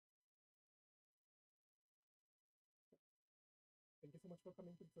much for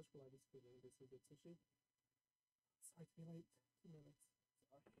coming to the Sashiko Live Streaming. This is Atsushi. Slightly late, 2 minutes.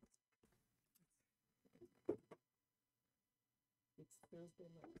 Sorry. It's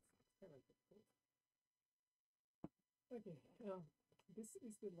Thursday night. It's kind of difficult. Okay, this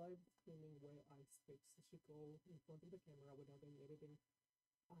is the live streaming where I speak Sashiko in front of the camera without any editing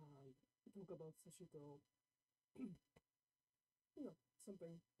and talk about Sashiko.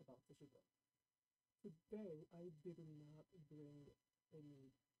 Something about Sashiko. Today, I did not bring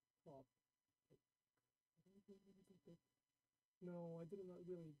any topic. No, I did not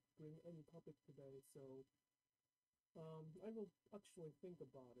really bring any topic today, so I will actually think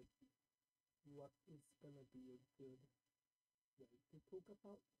about it. What is gonna be a good way to talk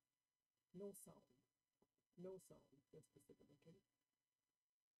about? No sound. No sound, just a second, okay?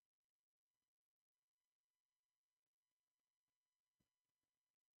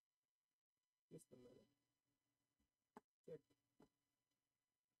 Just a minute. Check.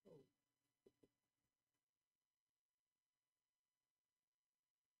 Oh.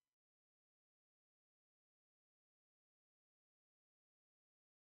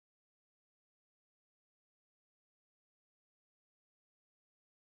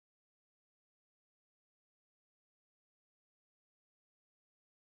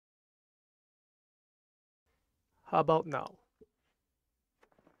 How about now?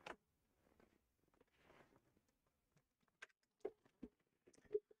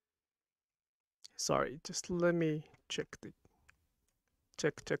 Sorry, just let me check the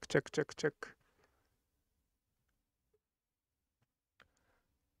check.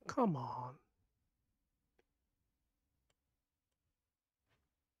 Come on.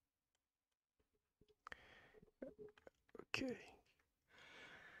 Okay.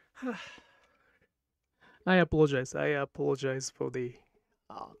 I apologize for the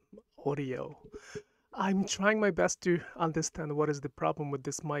audio. I'm trying my best to understand what is the problem with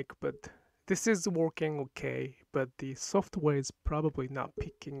this mic, but this is working okay, but the software is probably not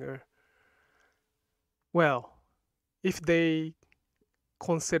picking her. Well, if they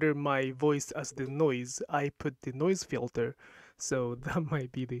consider my voice as the noise, I put the noise filter, so that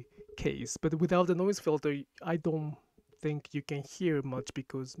might be the case. But without the noise filter, I don't think you can hear much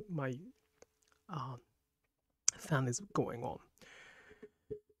because my fan is going on.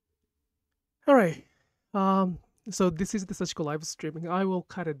 All right. So this is the Sashiko Live Streaming. I will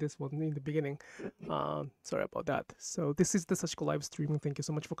cut it this one in the beginning. Sorry about that. So this is the Sashiko Live Streaming. Thank you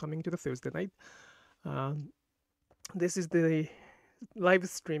so much for coming to the Thursday night. This is the live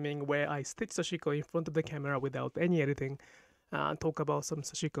streaming where I stitch Sashiko in front of the camera without any editing and talk about some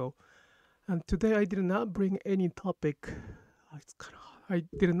Sashiko. And today I did not bring any topic. I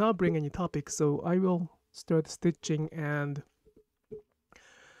did not bring any topic, so I will start stitching and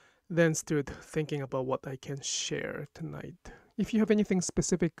then start thinking about what I can share tonight. If you have anything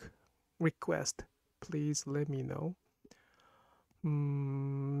specific request, please let me know.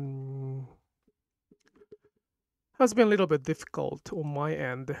 Has been a little bit difficult on my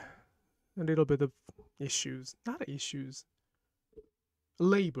end. A little bit of issues. Not issues.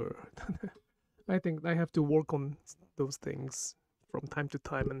 Labor. I think I have to work on those things from time to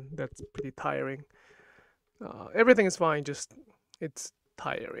time, and that's pretty tiring. Everything is fine, just it's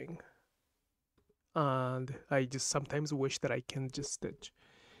tiring. And I just sometimes wish that I can just stitch.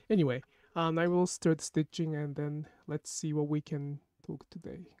 Anyway, I will start stitching and then let's see what we can talk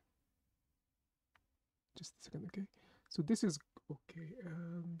today. Just a second, okay? So this is okay,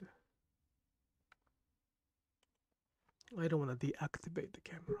 and I don't want to deactivate the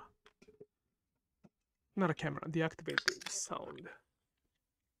camera. Not a camera, deactivate the sound.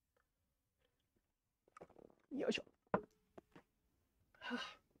 Yoisho.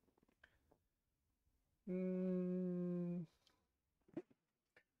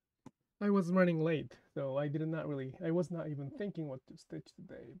 I was running late, so I was not even thinking what to stitch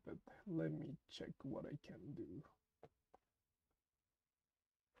today, but let me check what I can do.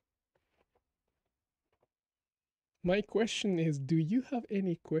 My question is, do you have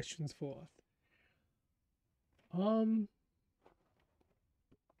any questions for us?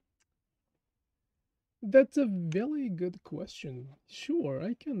 That's a very good question. Sure,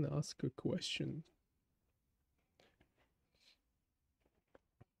 I can ask a question.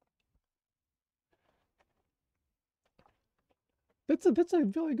 That's a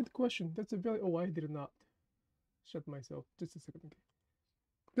very good question. Oh, I did not shut myself. Just a second. Okay.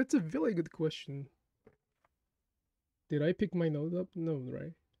 That's a very good question. Did I pick my nose up? No,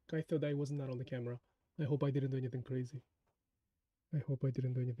 right? I thought I was not on the camera. I hope I didn't do anything crazy.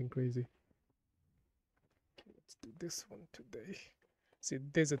 Okay, let's do this one today. See,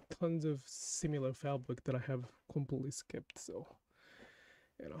 there's a tons of similar fabric that I have completely skipped, so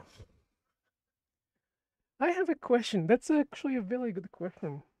you know. I have a question. That's actually a very good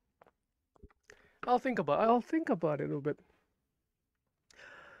question. I'll think about it a little bit.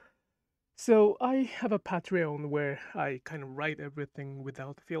 So I have a Patreon where I kind of write everything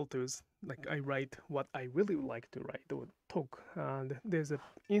without filters. Like I write what I really like to write or talk. And there's a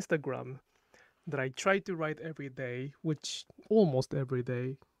Instagram that I try to write every day, which almost every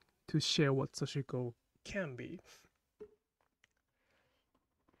day, to share what Sashiko can be.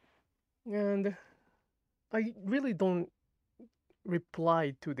 And I really don't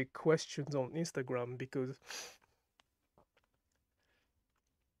reply to the questions on Instagram because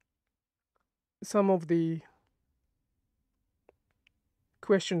some of the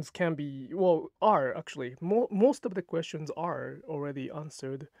questions can be, well, are actually, most of the questions are already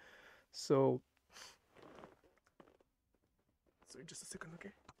answered. So, sorry, just a second,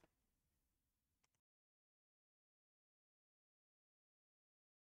 okay?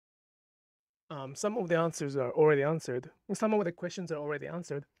 Some of the answers are already answered. Some of the questions are already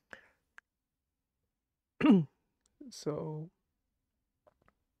answered. So,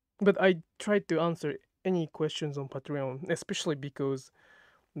 but I tried to answer any questions on Patreon, especially because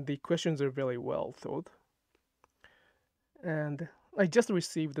the questions are very well thought. And I just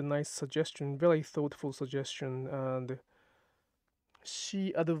received a nice suggestion, very thoughtful suggestion, and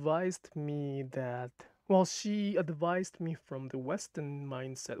she advised me that, well, she advised me from the Western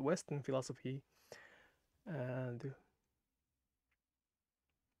mindset, Western philosophy, and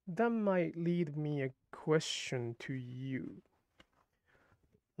that might lead me a question to you.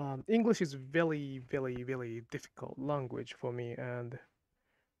 English is very, very, very difficult language for me, and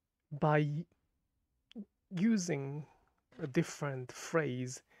by using a different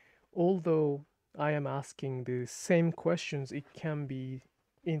phrase, although I am asking the same questions, it can be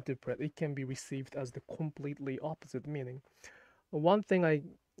it can be received as the completely opposite meaning. One thing I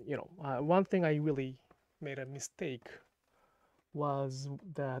really made a mistake was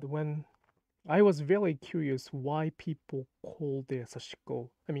that when I was very curious why people call their Sashiko.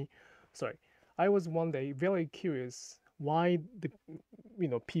 Sorry, I was one day very curious why the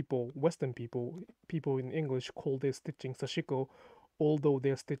people, Western people in English call their stitching Sashiko, although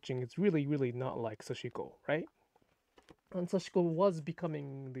their stitching is really, really not like Sashiko, right? And Sashiko was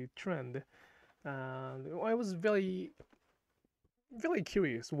becoming the trend, and I was very, very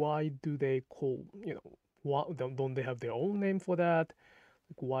curious. Why do they call, why don't they have their own name for that?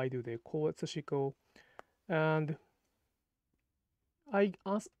 Like, why do they call it Sashiko? And I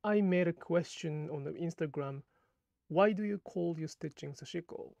made a question on the Instagram. Why do you call your stitching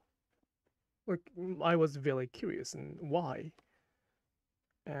Sashiko? Like, I was very curious and why.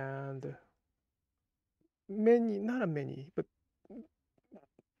 And not a many, but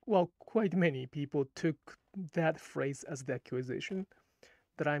well, quite many people took that phrase as the accusation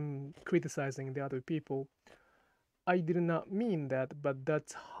that I'm criticizing the other people. I did not mean that, but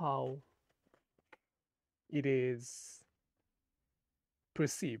that's how it is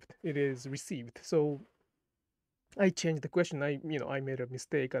perceived, it is received. So I changed the question. I made a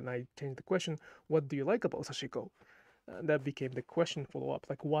mistake and I changed the question. What do you like about Sashiko? That became the question follow up.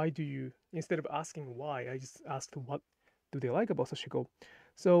 Like, why do you, instead of asking why, I just asked what do they like about Sashiko?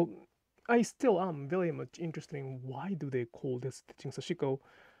 So I still am very much interested in why do they call this teaching Sashiko?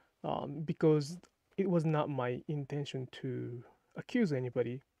 Because it was not my intention to accuse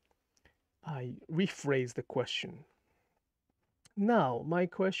anybody. I rephrased the question. Now, my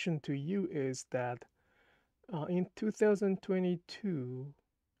question to you is that in 2022,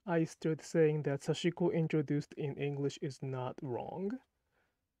 I started saying that Sashiko introduced in English is not wrong,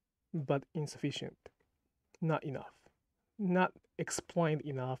 but insufficient, not enough, not explained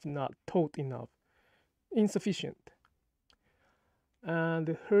enough, not taught enough, insufficient.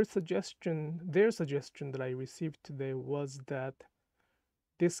 And their suggestion that I received today was that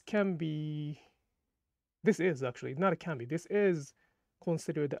this is actually, not a can be, this is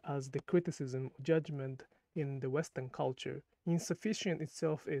considered as the criticism, judgment in the Western culture. Insufficient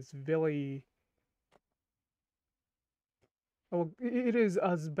itself is very, well, it is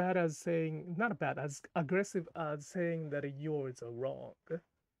as bad as saying, not bad, as aggressive as saying that yours are wrong.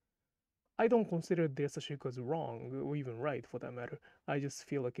 I don't consider their Sashiko as wrong or even right for that matter. I just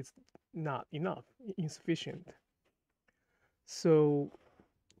feel like it's not enough, insufficient. So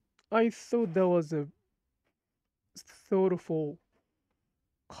I thought that was a thoughtful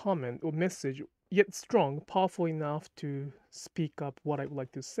comment or message, yet strong, powerful enough to speak up what I would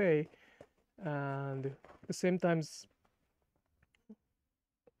like to say, and at the same time,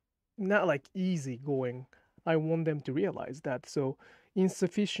 not like easy going. I want them to realize that. So,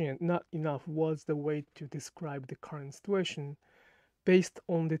 insufficient, not enough was the way to describe the current situation. based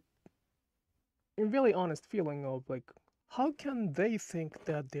on the really honest feeling of like, how can they think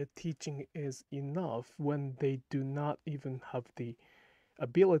that their teaching is enough when they do not even have the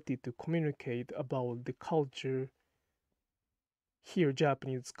ability to communicate about the culture here,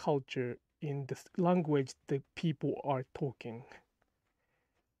 Japanese culture, in the language the people are talking?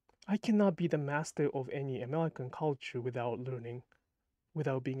 I cannot be the master of any American culture without learning,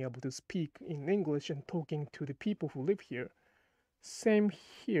 without being able to speak in English and talking to the people who live here. Same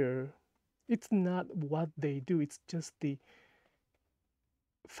here. It's not what they do, it's just the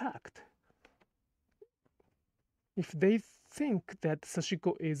fact. If they think that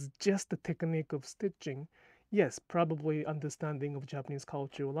Sashiko is just a technique of stitching, yes, probably understanding of Japanese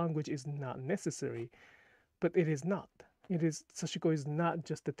culture or language is not necessary, but it is not. It is Sashiko is not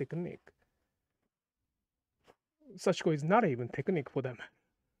just a technique. Sashiko is not even technique for them.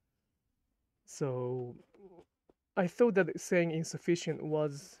 So I thought that saying insufficient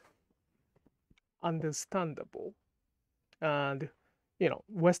was understandable. And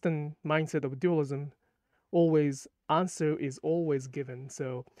Western mindset of dualism, always answer is always given.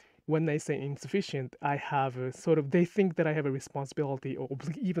 So when I say insufficient, I have a sort of, they think that I have a responsibility or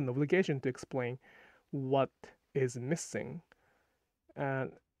even obligation to explain what is missing.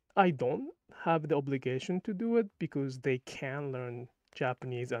 And I don't have the obligation to do it because they can learn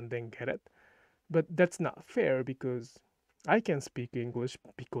Japanese and then get it. But that's not fair because I can speak English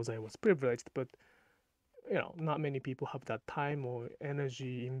because I was privileged, but not many people have that time or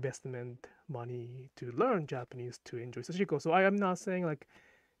energy, investment, money to learn Japanese to enjoy Sashiko. So I am not saying like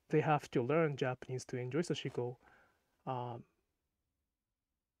they have to learn Japanese to enjoy Sashiko. Um,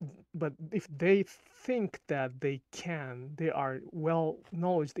 but if they think that they can, they are well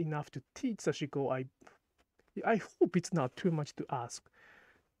knowledgeable enough to teach Sashiko, I hope it's not too much to ask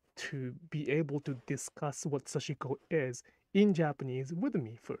to be able to discuss what Sashiko is in Japanese with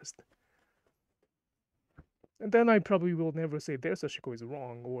me first. And then I probably will never say their Sashiko is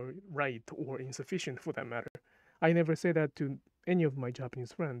wrong or right or insufficient for that matter. I never say that to any of my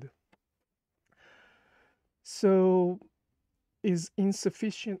Japanese friends. So, is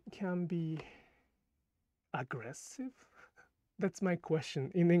insufficient can be aggressive? That's my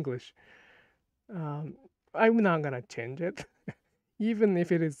question in English. I'm not gonna change it. Even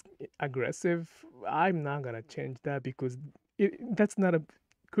if it is aggressive, I'm not gonna change that because that's not a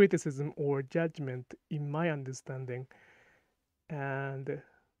criticism or judgment in my understanding. And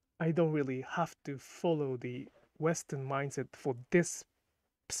I don't really have to follow the Western mindset for this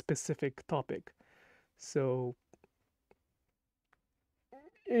specific topic. So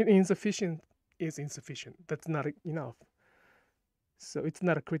insufficient is insufficient. That's not enough. So it's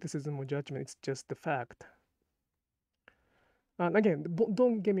not a criticism or judgment, it's just the fact. And again,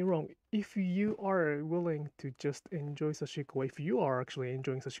 don't get me wrong. If you are willing to just enjoy Sashiko, if you are actually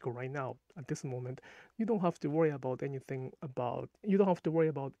enjoying Sashiko right now at this moment, you don't have to worry about anything about, you don't have to worry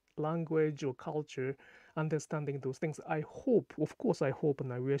about language or culture, understanding those things. I hope, of course, I hope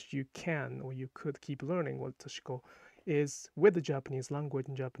and I wish you can or you could keep learning what Sashiko is with the Japanese language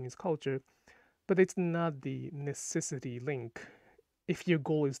and Japanese culture, but it's not the necessity link. If your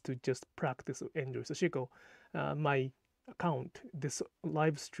goal is to just practice or enjoy Sashiko, my account, this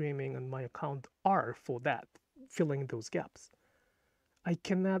live streaming and my account are for that, filling those gaps. I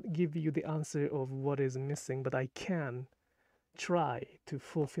cannot give you the answer of what is missing, but I can try to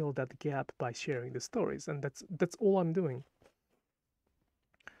fulfill that gap by sharing the stories, and that's all I'm doing.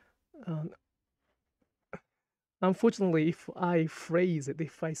 Um, Unfortunately, if I phrase it,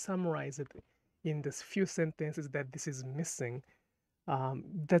 if I summarize it in this few sentences that this is missing,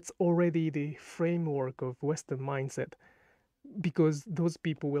 that's already the framework of Western mindset, because those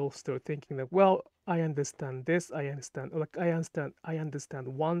people will start thinking that, well, I understand this, I understand, like I understand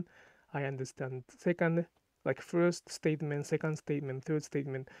one, I understand second, like first statement, second statement, third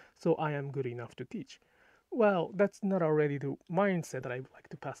statement, so I am good enough to teach. Well, that's not already the mindset that I would like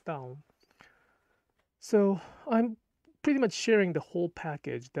to pass down. So I'm pretty much sharing the whole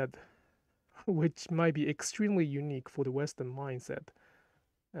package that which might be extremely unique for the Western mindset.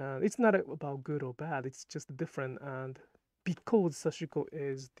 It's not about good or bad, it's just different. And because Sashiko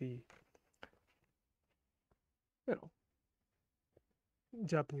is the, you know,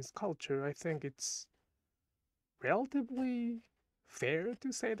 Japanese culture, I think it's relatively fair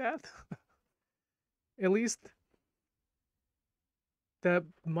to say that. At least that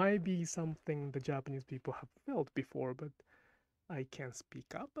might be something the Japanese people have felt before, but I can't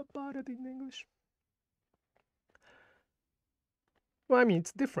speak up about it in English. Well, I mean,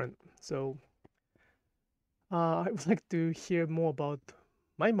 it's different. So I would like to hear more about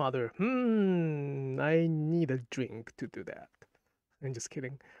my mother. I need a drink to do that. I'm just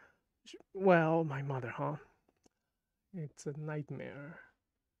kidding. Well, my mother, huh? It's a nightmare.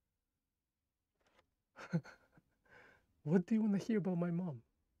 What do you want to hear about my mom?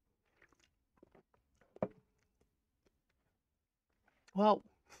 Well,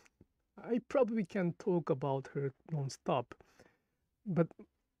 I probably can talk about her non-stop, but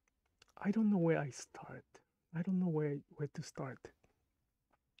I don't know where I start. I don't know where to start.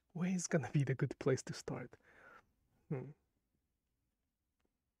 Where is gonna be the good place to start? Hmm.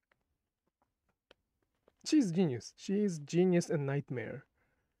 She's genius. She is genius and nightmare.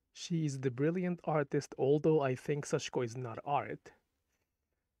 She is the brilliant artist, although I think Sashiko is not art.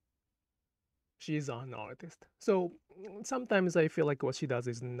 She is an artist. So sometimes I feel like what she does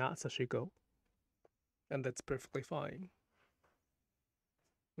is not Sashiko, and that's perfectly fine.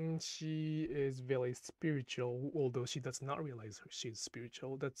 She is very spiritual, although she does not realize she's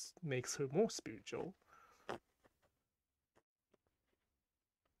spiritual. That makes her more spiritual.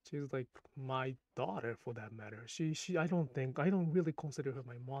 She's like my daughter, for that matter. I don't really consider her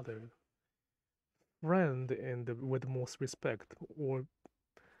my mother. Friend and with most respect, or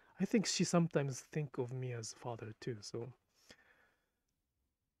I think she sometimes think of me as father too. So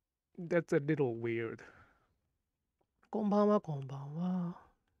that's a little weird. こんばんは、こんばんは.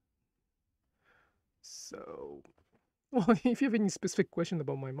 So, well, if you have any specific question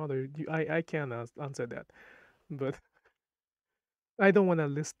about my mother, I can answer that, but I don't want to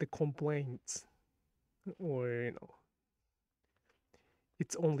list the complaints or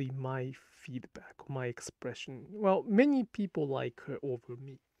it's only my feedback, my expression. Well, many people like her over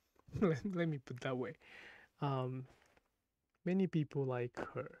me. Let me put that way. Many people like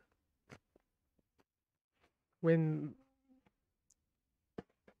her. When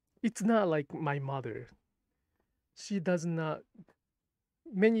it's not like my mother, she does not.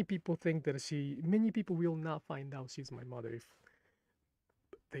 Many people think that many people will not find out she's my mother if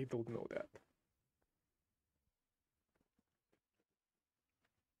they don't know that.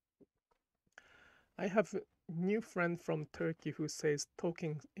 I have a new friend from Turkey who says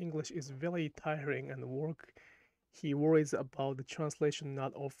talking English is very tiring and work. He worries about the translation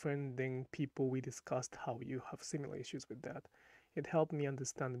not offending people. We discussed how you have similar issues with that. It helped me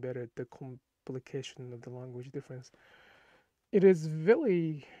understand better the complication of the language difference. It is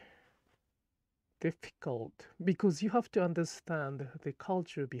very difficult because you have to understand the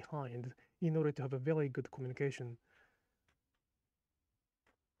culture behind in order to have a very good communication.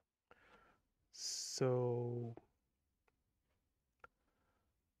 So,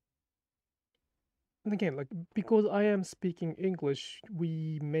 and again, like because I am speaking English,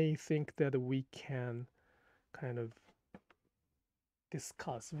 we may think that we can kind of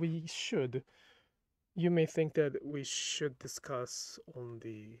discuss. We should. You may think that we should discuss on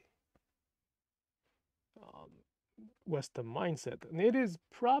the um, Western mindset, and it is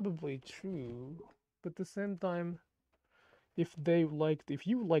probably true. But at the same time, if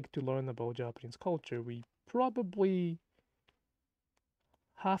you like to learn about Japanese culture, we probably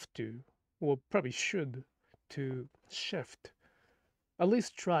have to, or probably should, to shift, at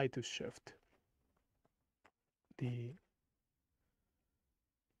least try to shift the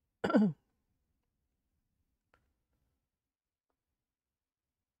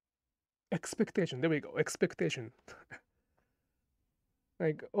expectation. There we go. Expectation.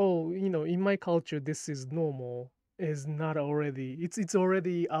 Like, oh, in my culture, this is normal. Is not already. It's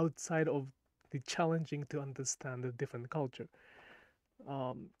already outside of the challenging to understand a different culture.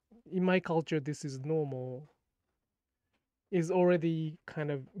 Um, in my culture, this is normal. Is already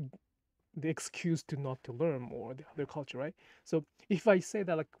kind of the excuse to not to learn more the other culture, right? So if I say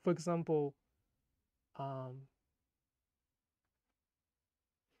that, like for example, um,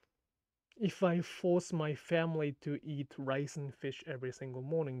 if I force my family to eat rice and fish every single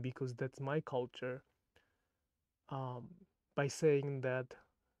morning because that's my culture, um, by saying that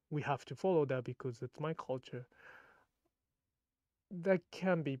we have to follow that because it's my culture, that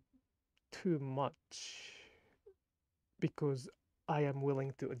can be too much because I am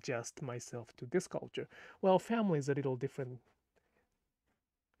willing to adjust myself to this culture. Well, family is a little different.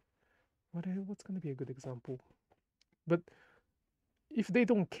 What's going to be a good example? But if they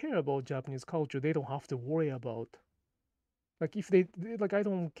don't care about Japanese culture, they don't have to worry about. Like if like I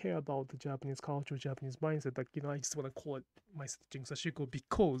don't care about the Japanese culture, Japanese mindset. Like I just want to call it my teaching Sashiko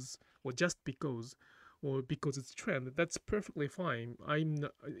because, or just because, or because it's trend. That's perfectly fine. I'm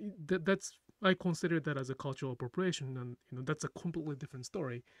not, that's I consider that as a cultural appropriation, and that's a completely different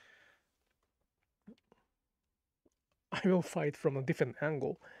story. I will fight from a different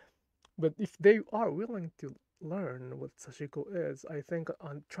angle. But if they are willing to learn what Sashiko is, I think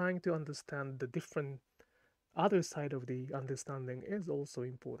on trying to understand the different other side of the understanding is also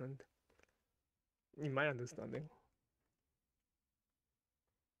important, in my understanding.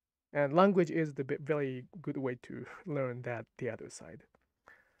 And language is the very good way to learn that the other side.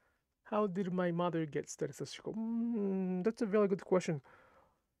 How did my mother get started Sashiko? That's a very good question.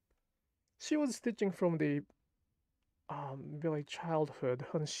 She was stitching from the very childhood,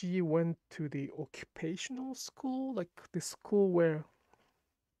 and she went to the occupational school, like the school where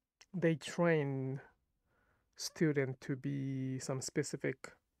they train student to be some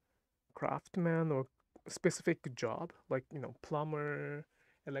specific craftsman or specific job, like plumber,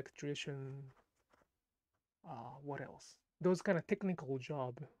 electrician, what else? Those kind of technical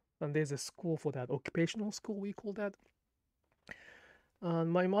job. And there's a school for that, occupational school we call that.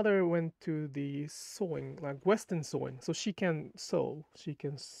 And my mother went to the sewing, like Western sewing, so she can sew. She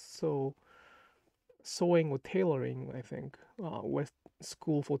can sew, sewing or tailoring, I think. West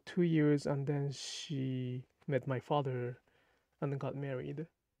school for 2 years, and then she met my father and got married.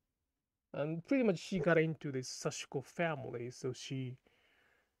 And pretty much she got into this Sashiko family, so she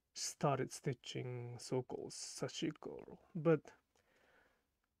started stitching so-called Sashiko. But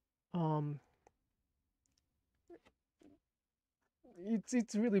um,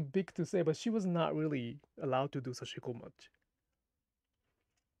 it's really big to say, but she was not really allowed to do Sashiko much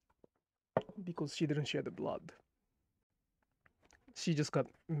because she didn't share the blood. She just got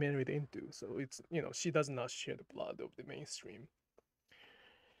married into, so it's she does not share the blood of the mainstream.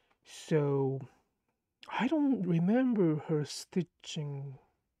 So I don't remember her stitching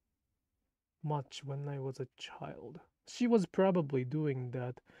much when I was a child. She was probably doing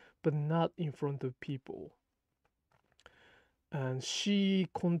that, but not in front of people. And she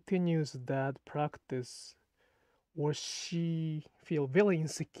continues that practice or she feel very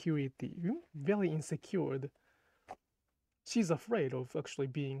insecure. She's afraid of actually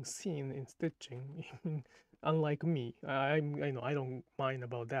being seen in stitching. Unlike me, I don't mind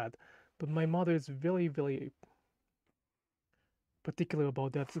about that, but my mother is very particular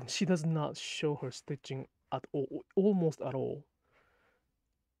about that. She does not show her stitching at all, almost at all.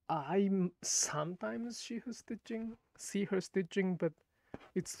 I sometimes see her stitching, but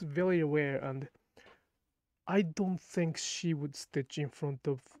it's very rare, and I don't think she would stitch in front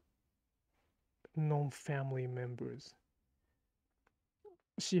of non-family members.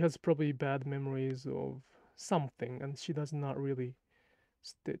 She has probably bad memories of something, and she does not really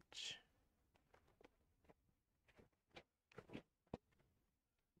stitch.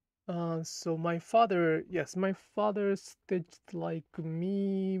 So my father, yes, my father stitched like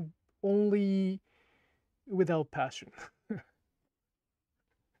me, only without passion.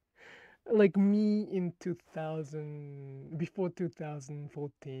 Like me in 2000, before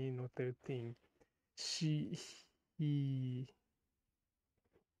 2014 or 13, she he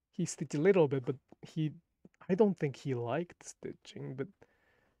he stitched a little bit, but he I don't think he liked stitching, but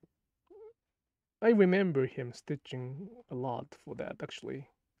I remember him stitching a lot for that actually.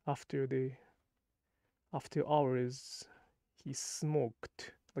 After the after hours he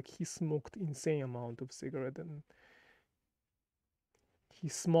smoked insane amount of cigarette, and he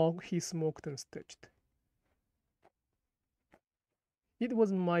smoked and stitched. It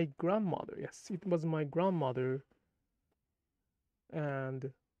was my grandmother, yes, it was my grandmother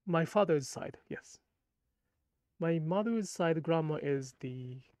and my father's side, yes. My mother's side grandma is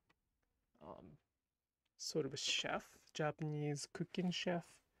the um, sort of a chef, Japanese cooking chef.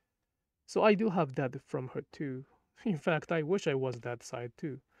 So I do have that from her too. In fact, I wish I was that side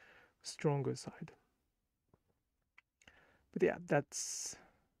too, stronger side. But yeah, that's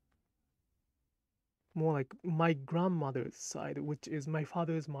more like my grandmother's side, which is my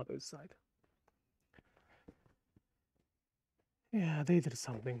father's mother's side. Yeah, they did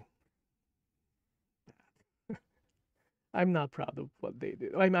something. I'm not proud of what they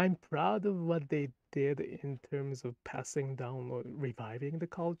did. I'm proud of what they did in terms of passing down or reviving the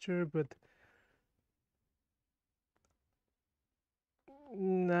culture, but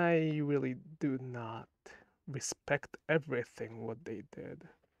I really do not respect everything what they did.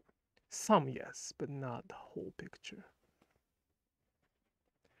 Some, yes, but not the whole picture.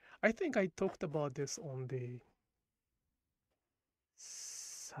 I think I talked about this on the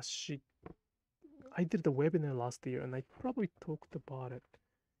Sashi. I did the webinar last year and I probably talked about it.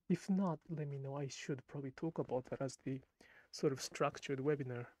 If not, let me know. I should probably talk about that as the sort of structured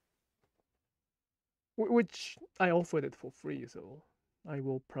webinar, which I offered it for free, so I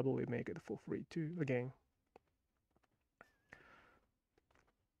will probably make it for free too again.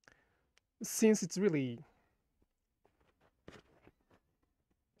 Since it's really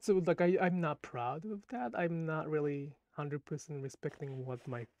so like I'm not proud of that. I'm not really 100% respecting what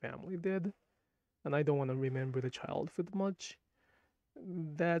my family did. and I don't want to remember the childhood much.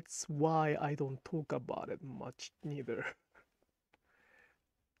 That's why I don't talk about it much neither.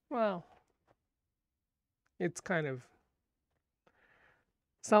 Well, it's kind of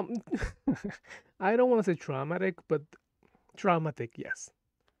some. I don't want to say traumatic, but traumatic, yes.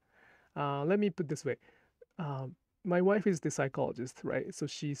 Let me put this way. My wife is the psychologist, right? So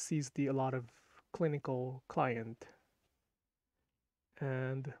she sees a lot of clinical client,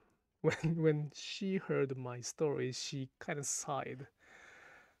 and when she heard my story, she kind of sighed.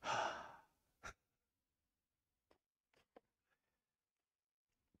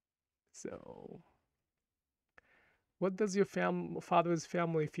 So, what does your father's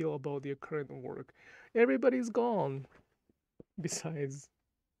family feel about your current work? Everybody's gone besides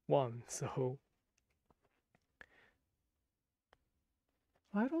one, so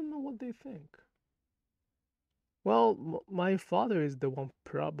I don't know what they think. Well, my father is the one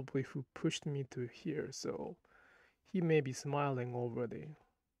probably who pushed me to here, so he may be smiling over the.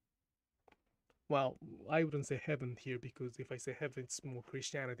 Well, I wouldn't say heaven here because if I say heaven, it's more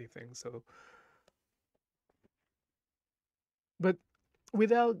Christianity thing. So, but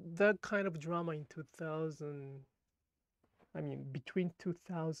without that kind of drama in 2000, I mean, between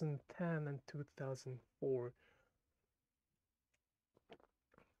 2010 and 2004,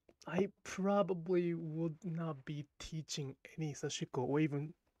 I probably would not be teaching any Sashiko or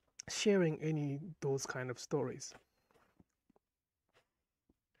even sharing any those kind of stories.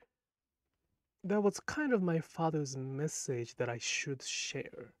 That was kind of my father's message that I should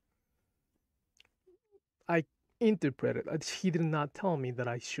share. I interpreted, he did not tell me that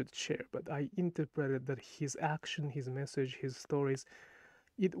I should share, but I interpreted that his action, his message, his stories,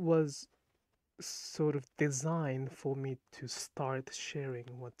 it was sort of designed for me to start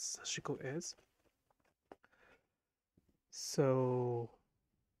sharing what Sashiko is. So,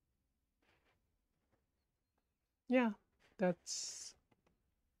 yeah, that's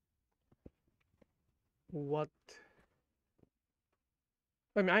what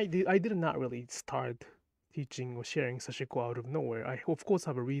I mean. I did not really start teaching or sharing Sashiko out of nowhere. I of course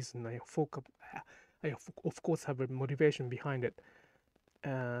have a reason. I of course have a motivation behind it,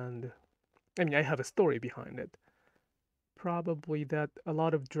 and I mean I have a story behind it. Probably that a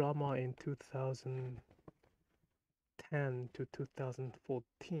lot of drama in 2010 to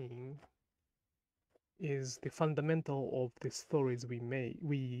 2014 is the fundamental of the stories we make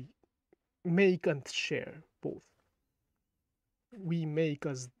and share both. We make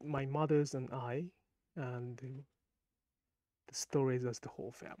as my mother's and I, and the stories as the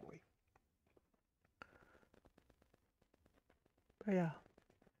whole family. But yeah,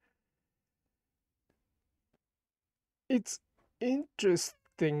 it's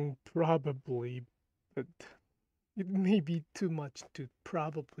interesting probably, but it may be too much to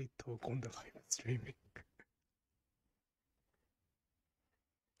probably talk on the live streaming.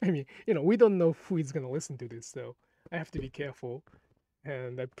 I mean, we don't know who is gonna listen to this, so I have to be careful,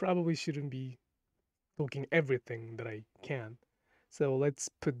 and I probably shouldn't be talking everything that I can. So let's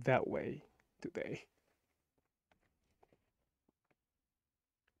put that way today.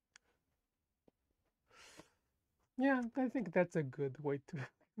 Yeah, I think that's a good way to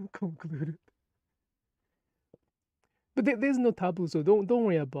conclude it. But there's no taboo, so don't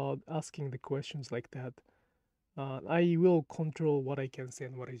worry about asking the questions like that. I will control what I can say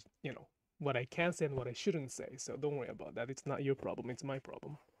and what I can say and what I shouldn't say. So don't worry about that. It's not your problem. It's my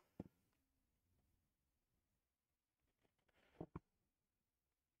problem.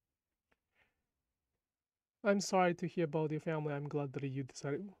 I'm sorry to hear about your family. I'm glad that you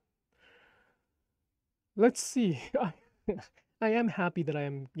decided. Let's see. I am happy that I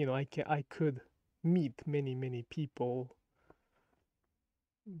am. I could meet many people,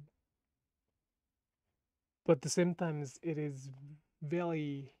 but at the same time, it is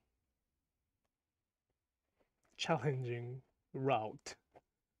very challenging route.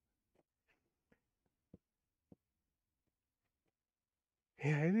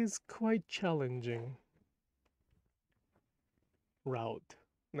 Yeah, it is quite challenging route.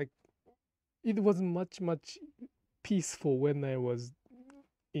 Like it was much peaceful when I was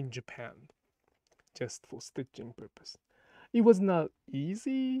in Japan, just for stitching purpose. It was not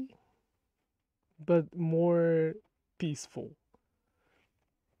easy, but more peaceful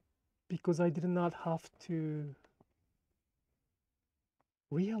because I did not have to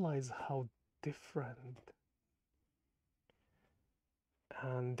realize how different,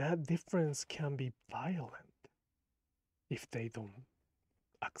 and that difference can be violent if they don't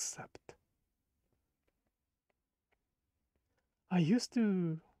accept. I used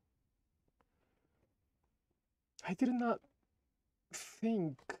to, I did not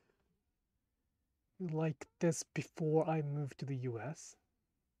think like this before I moved to the US.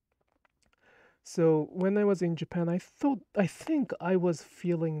 So when I was in Japan, I think I was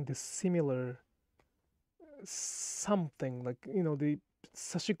feeling the similar something like, the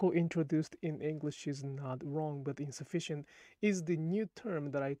Sashiko introduced in English is not wrong but insufficient is the new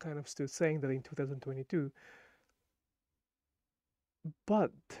term that I kind of still saying that in 2022.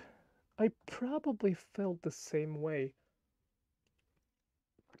 But I probably felt the same way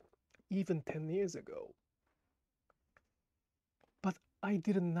even 10 years ago. But I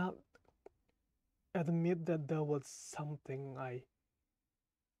did not admit that there was something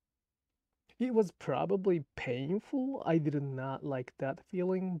It was probably painful. I did not like that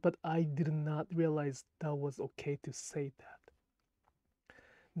feeling, but I did not realize that was okay to say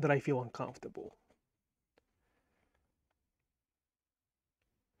that I feel uncomfortable.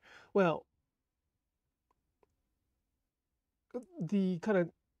 Well, the kind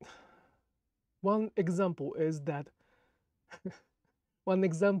of one example is that one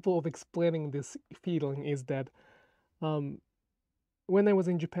example of explaining this feeling is that when I was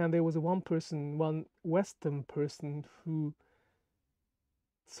in Japan, there was one Western person who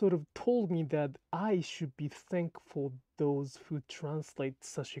sort of told me that I should be thankful those who translate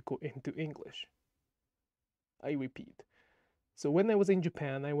Sashiko into English. I repeat. So when I was in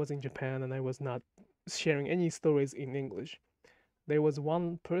Japan, and I was not sharing any stories in English. There was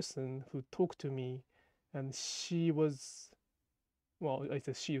one person who talked to me, and she was, well, I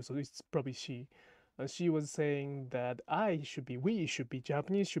said she, so it's probably she. And she was saying that we should be,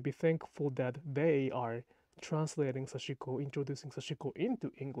 Japanese should be thankful that they are translating Sashiko, introducing Sashiko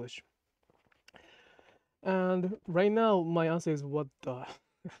into English. And right now, my answer is what the,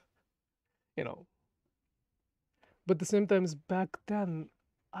 you know. But at the same time, back then,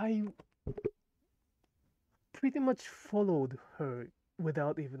 I pretty much followed her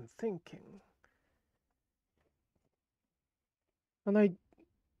without even thinking. And I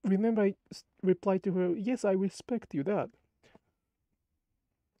remember I replied to her, yes, I respect you that.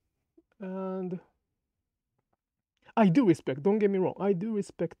 And I do respect, don't get me wrong, I do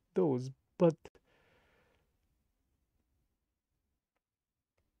respect those, but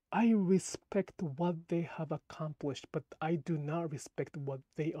I respect what they have accomplished, but I do not respect what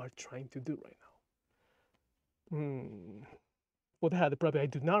they are trying to do right now. For that, probably I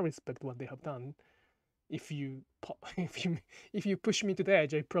do not respect what they have done. If you if you push me to the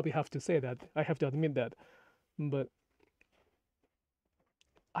edge, I probably have to say that. I have to admit that. But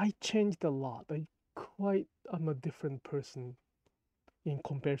I changed a lot. I'm a different person in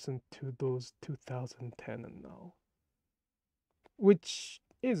comparison to those 2010 and now, which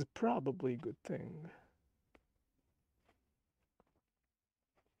is probably a good thing.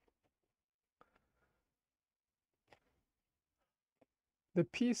 The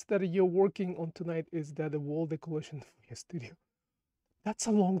piece that you're working on tonight is that the wall decoration for your studio. That's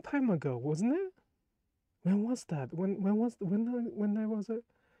a long time ago, wasn't it? When was that? When I was a.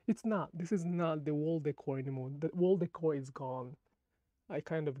 It's not. This is not the wall decor anymore. The wall decor is gone. I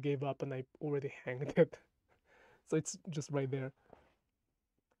kind of gave up and I already hanged it, so it's just right there.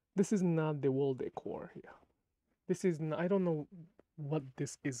 This is not the wall decor here. This is. I don't know what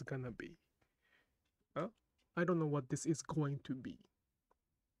this is gonna be. Huh? I don't know what this is going to be.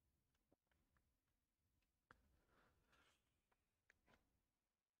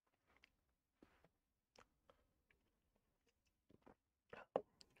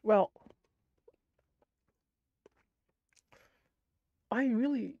 Well, I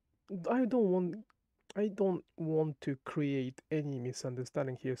really I don't want I don't want to create any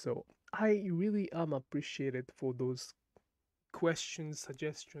misunderstanding here, so I really am appreciated for those questions,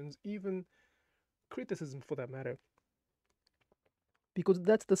 suggestions, even criticism for that matter. Because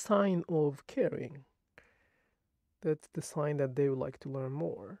that's the sign of caring. That's the sign that they would like to learn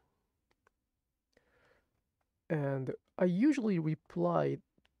more. And I usually reply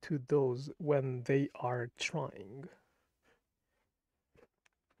to those when they are trying.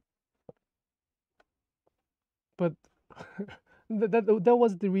 But that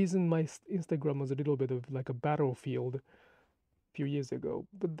was the reason my Instagram was a little bit of like a battlefield a few years ago,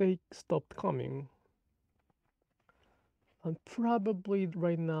 but they stopped coming. And probably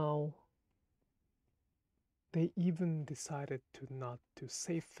right now they even decided to not to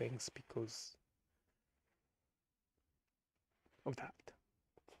say things because of that.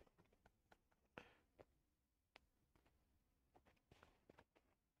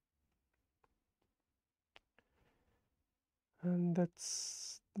 And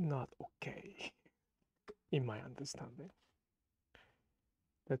that's not okay in my understanding.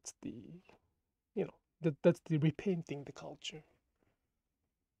 That's the, that's the repainting the culture.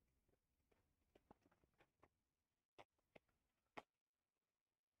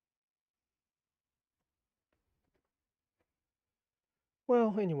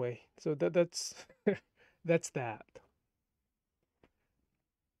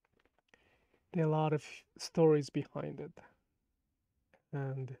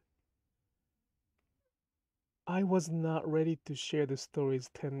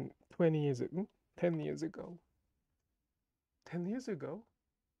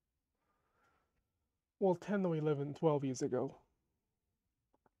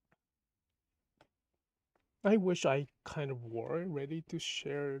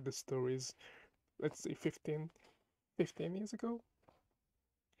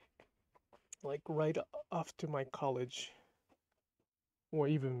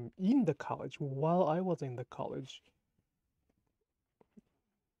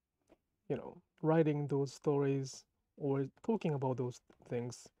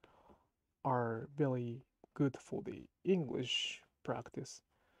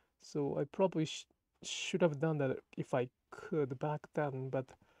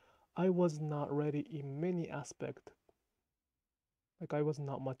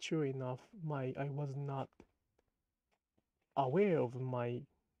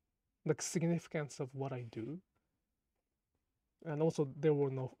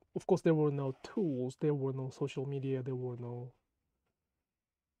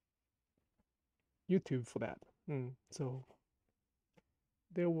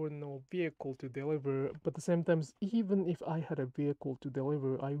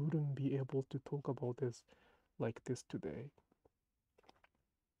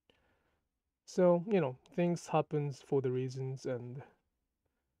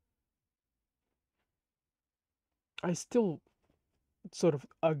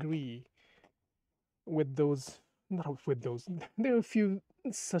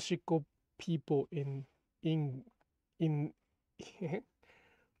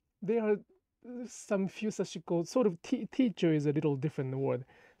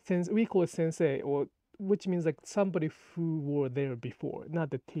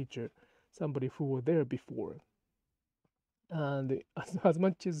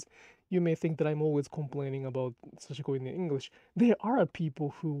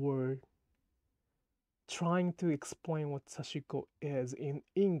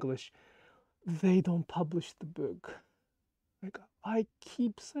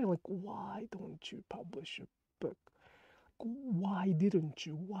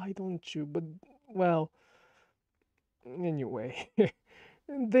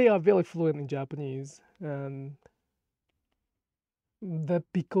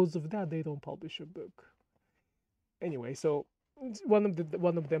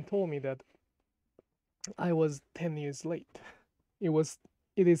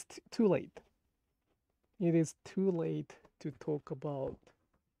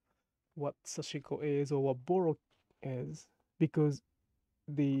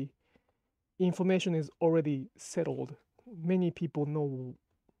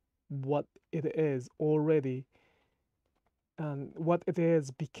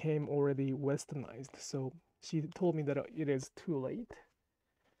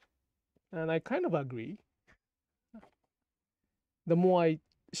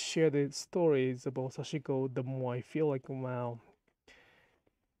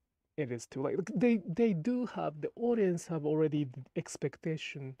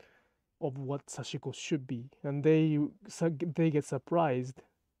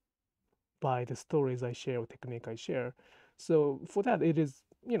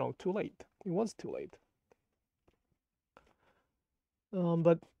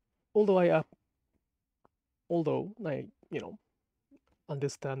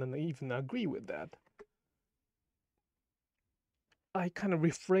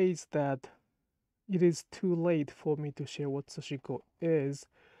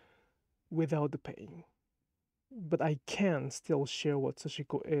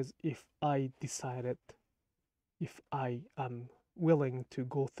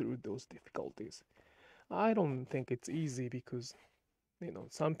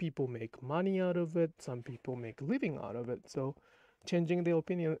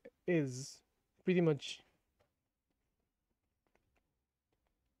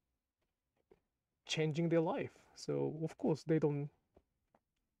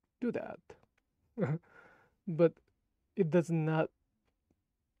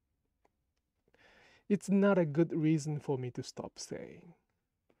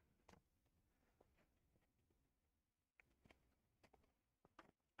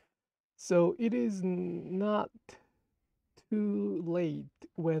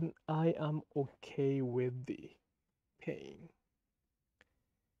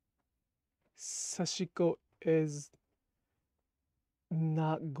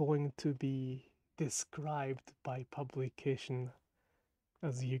 not going to be described by publication,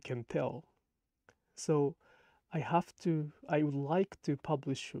 as you can tell. So I would like to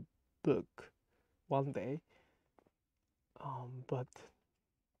publish a book one day, but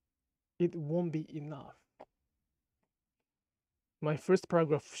it won't be enough. My first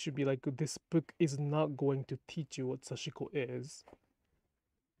paragraph should be like, this book is not going to teach you what Sashiko is,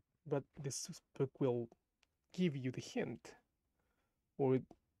 but this book will give you the hint or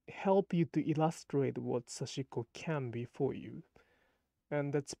help you to illustrate what Sashiko can be for you.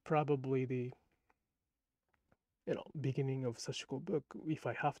 And that's probably the beginning of Sashiko book if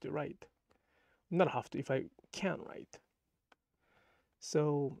I have to write. Not have to, if I can write.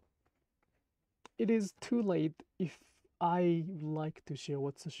 So it is too late if I like to share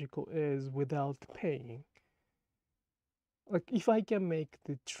what Sashiko is without paying. Like, if I can make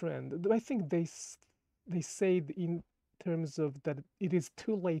the trend, I think they say in terms of that it is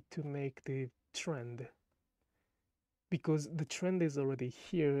too late to make the trend because the trend is already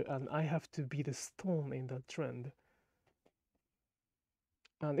here and I have to be the stone in that trend.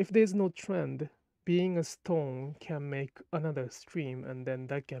 And if there's no trend, being a stone can make another stream and then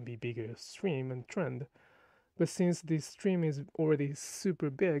that can be bigger stream and trend. But since this stream is already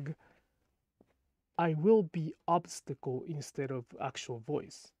super big, I will be obstacle instead of actual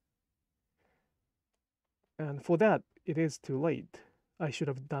voice. And for that, it is too late. I should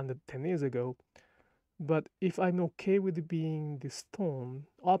have done it 10 years ago. But if I'm okay with being the stone,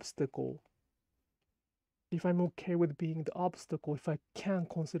 obstacle, if I'm okay with being the obstacle, if I can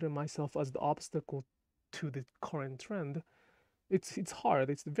consider myself as the obstacle to the current trend, it's hard,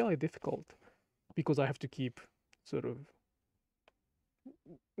 it's very difficult because I have to keep sort of,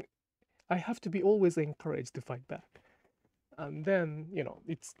 I have to be always encouraged to fight back. And then,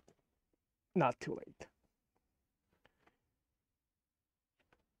 it's not too late.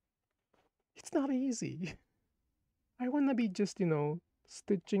 It's not easy. I wanna be just,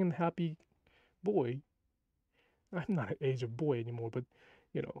 stitching and happy boy. I'm not an age of boy anymore, but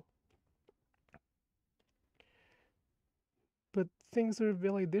but things are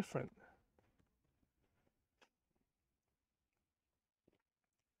really different.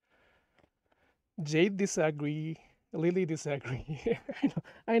 Jade disagree, Lily disagree.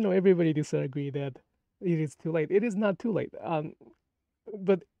 I know everybody disagree that it is too late. It is not too late.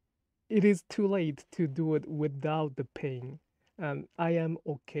 But it is too late to do it without the pain, and I am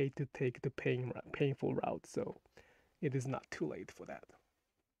okay to take the painful route. So it is not too late for that.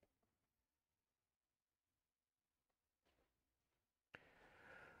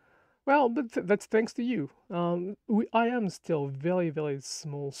 Well, but that's thanks to you. I am still very, very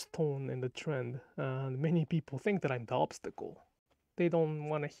small stone in the trend, and many people think that I'm the obstacle. They don't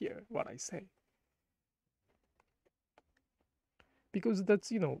want to hear what I say because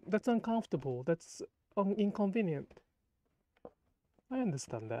that's uncomfortable. That's inconvenient. I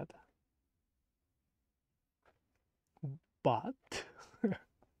understand that, but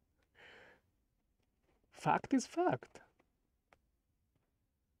fact is fact.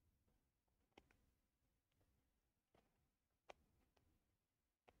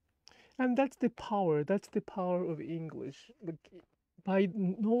 And that's the power. That's the power of English. Like, by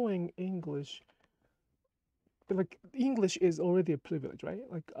knowing English, like, English is already a privilege, right?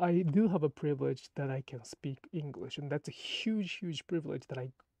 Like, I do have a privilege that I can speak English, and that's a huge, huge privilege that I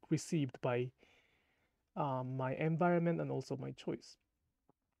received by my environment and also my choice.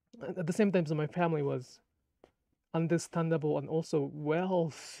 And at the same time, so my family was understandable and also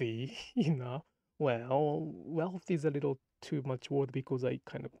wealthy, Well, wealthy is a little too much word because I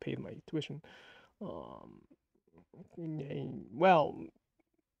kind of paid my tuition. Um, well,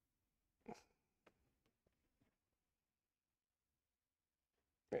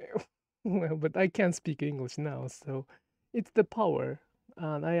 well, but I can't speak English now, so it's the power,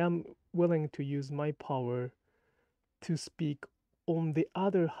 and I am willing to use my power to speak on the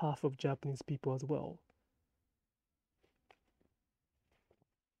other half of Japanese people as well.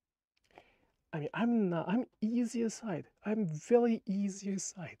 I mean, I'm easier side. I'm very easier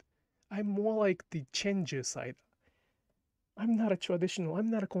side. I'm more like the changer side. I'm not a traditional, I'm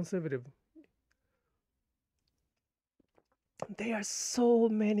not a conservative. There are so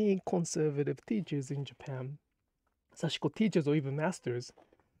many conservative teachers in Japan. Sashiko teachers or even masters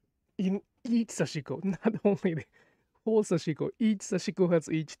in each Sashiko, not only the whole Sashiko. Each Sashiko has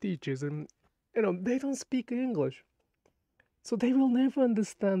each teachers, and they don't speak English, so they will never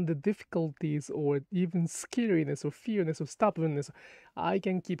understand the difficulties or even scariness or fearness or stubbornness. I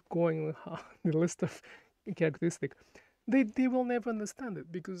can keep going the list of characteristics. They will never understand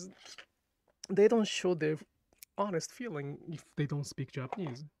it because they don't show their honest feeling if they don't speak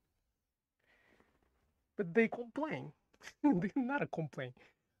Japanese. But they complain. They're not a complaint.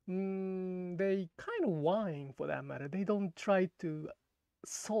 They kind of whine for that matter. They don't try to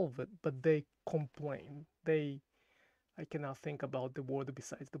solve it, but they complain. I cannot think about the word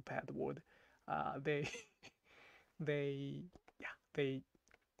besides the bad word. They, they, yeah, they,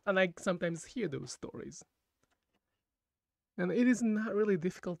 and I sometimes hear those stories. And it is not really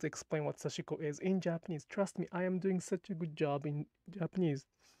difficult to explain what Sashiko is in Japanese. Trust me, I am doing such a good job in Japanese.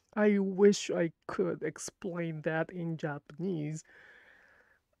 I wish I could explain that in Japanese.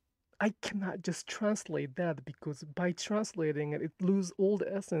 I cannot just translate that because by translating it, it loses all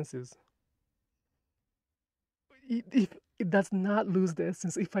the essences. It does not lose the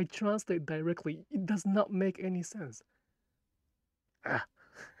essence. If I translate directly, it does not make any sense. Ah.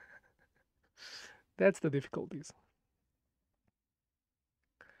 That's the difficulties.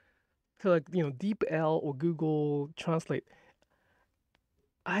 So like, DeepL or Google Translate,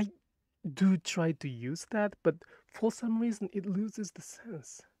 I do try to use that, but for some reason it loses the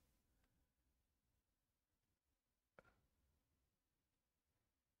sense.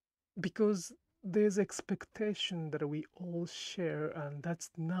 Because there's expectation that we all share, and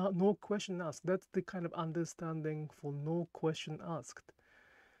that's not no question asked. That's the kind of understanding for no question asked.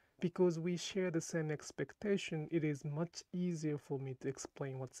 Because we share the same expectation, it is much easier for me to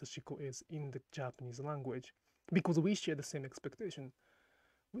explain what Sashiko is in the Japanese language. Because we share the same expectation.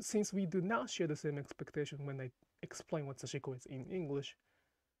 Since we do not share the same expectation when I explain what Sashiko is in English,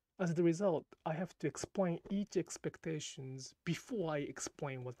 as the result, I have to explain each expectations before I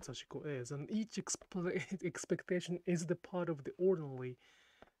explain what Sashiko is. And each expectation is the part of the ordinary.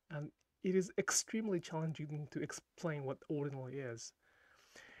 And it is extremely challenging to explain what ordinary is.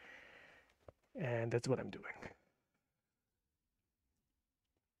 And that's what I'm doing.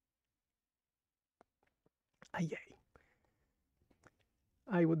 Yay.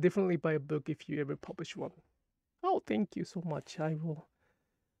 I would definitely buy a book if you ever publish one. Oh, thank you so much. I will.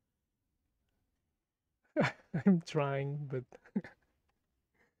 I'm trying, but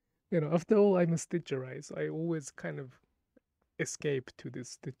after all, I'm a stitcher, right? So I always kind of escape to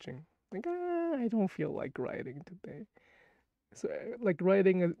this stitching. Like, I don't feel like writing today. So, like,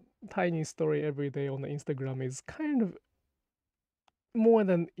 writing a tiny story every day on the Instagram is kind of more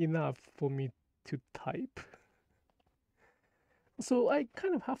than enough for me to type. So I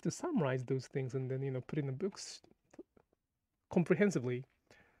kind of have to summarize those things and then, put in the books comprehensively.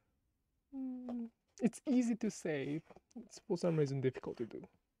 It's easy to say, it's for some reason difficult to do.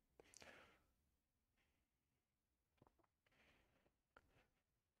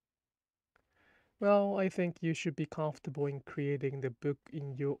 Well, I think you should be comfortable in creating the book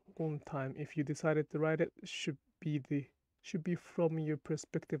in your own time. If you decided to write it, should be from your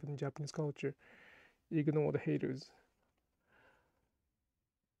perspective in Japanese culture. Ignore the haters.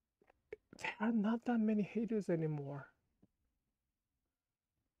 There are not that many haters anymore.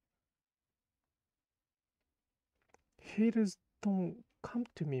 Haters don't come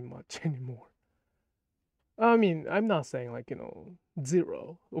to me much anymore. I mean, I'm not saying like,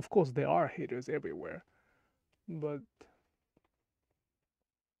 zero. Of course, there are haters everywhere. But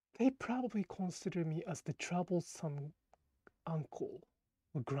they probably consider me as the troublesome uncle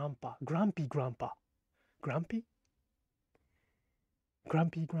or grandpa. Grumpy grandpa. Grumpy?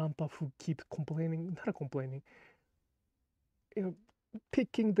 Grumpy grandpa who keeps complaining, not complaining,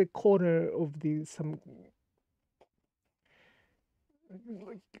 picking the corner of some,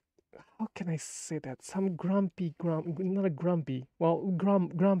 like, how can I say that? Some not a grumpy, well,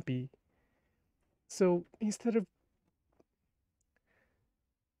 grumpy. So instead of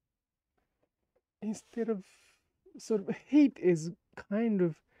sort of hate is kind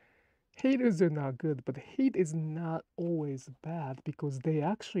of, haters are not good, but hate is not always bad because they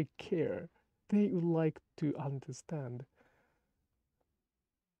actually care. They would like to understand.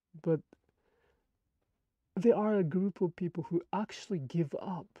 But there are a group of people who actually give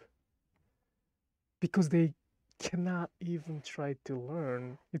up because they cannot even try to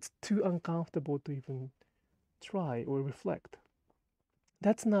learn. It's too uncomfortable to even try or reflect.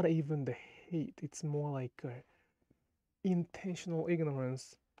 That's not even the hate, it's more like intentional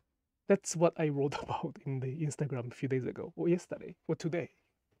ignorance. That's what I wrote about in the Instagram a few days ago, or yesterday, or today.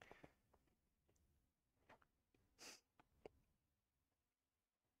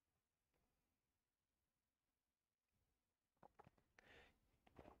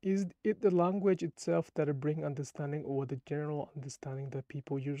 Is it the language itself that bring understanding, or the general understanding that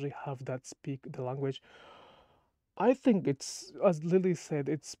people usually have that speak the language? I think it's, as Lily said,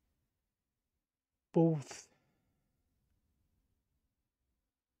 it's both.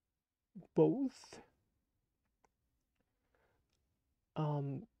 Both?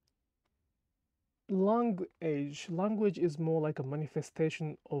 um, language is more like a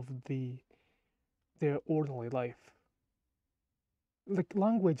manifestation of their ordinary life. Like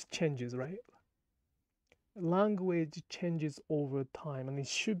language changes, right? Language changes over time, and it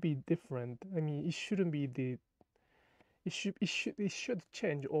should be different. I mean, it shouldn't be the it should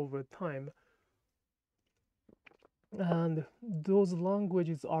change over time, and those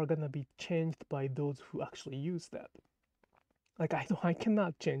languages are gonna be changed by those who actually use that. Like I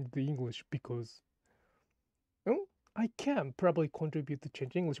cannot change the English because I can probably contribute to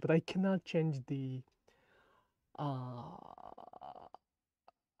change English, but I cannot change the uh,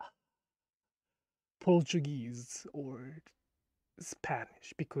 Portuguese or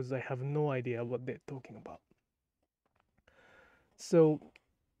Spanish because I have no idea what they're talking about. So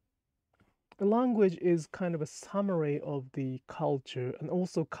a language is kind of a summary of the culture, and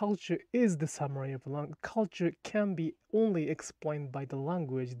also culture is the summary of a language. Culture can be only explained by the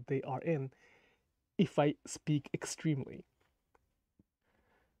language they are in if I speak extremely.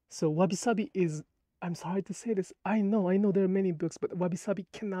 So wabi-sabi is, I'm sorry to say this, I know there are many books, but wabi-sabi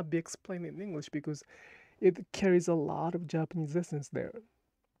cannot be explained in English because it carries a lot of Japanese essence there.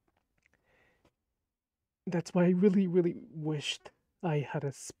 That's why I really, really wished I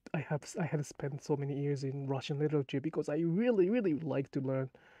had spent so many years in Russian literature because I really, really would like to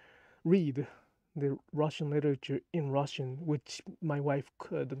read the Russian literature in Russian, which my wife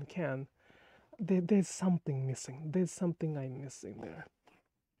could and can. There's something missing. There's something I'm missing there.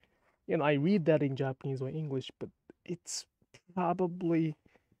 I read that in Japanese or English, but it's probably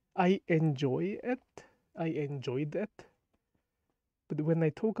I enjoy it. I enjoyed it. But when I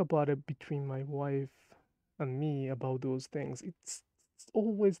talk about it between my wife and me about those things, it's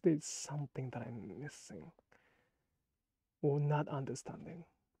always there's something that I'm missing or not understanding.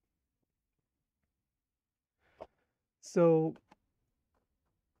 So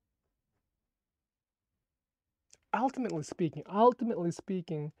ultimately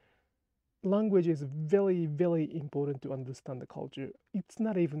speaking, language is very, very important to understand the culture. It's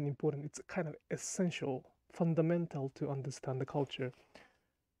not even important, it's kind of essential, fundamental to understand the culture.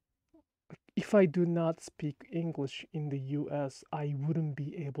 If I do not speak English in the US, I wouldn't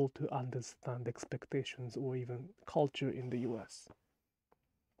be able to understand expectations or even culture in the US.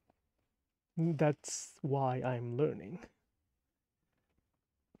 That's why I'm learning.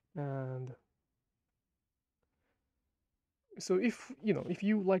 And so if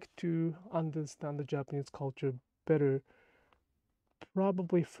you like to understand the Japanese culture better,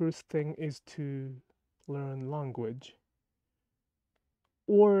 probably first thing is to learn language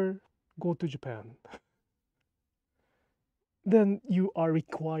or go to Japan. Then you are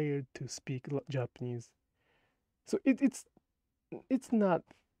required to speak Japanese. So it's not,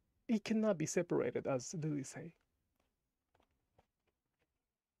 it cannot be separated, as Lily say.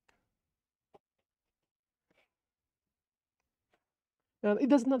 And it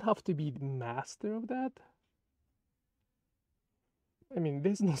does not have to be the master of that. I mean,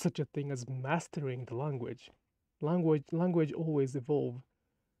 there's no such a thing as mastering the language. Language always evolve.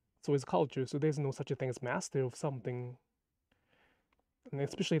 So is culture. So there's no such a thing as master of something. And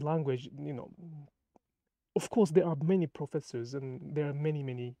especially language, of course there are many professors and there are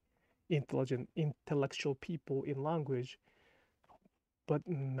many intellectual people in language, but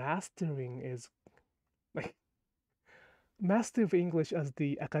mastering is like master of English as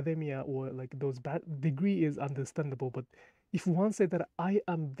the academia or like those degree is understandable, but if one said that I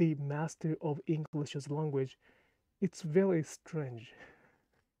am the master of English as language, it's very strange.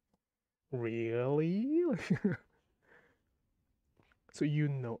 Really? So you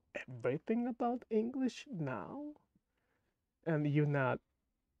know everything about English now? And you're not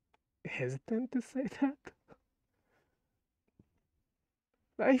hesitant to say that?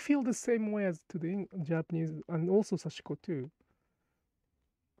 I feel the same way as to the Japanese and also Sashiko too.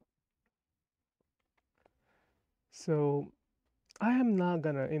 So I am not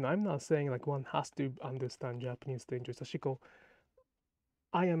gonna, I'm not saying like one has to understand Japanese to enjoy Sashiko.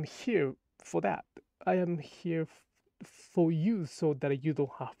 I am here for that. I am here for you so that you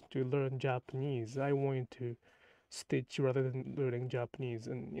don't have to learn Japanese. I want you to stitch rather than learning Japanese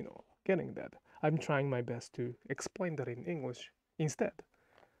and, getting that. I'm trying my best to explain that in English instead.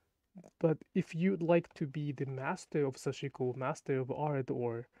 But if you'd like to be the master of Sashiko, master of art,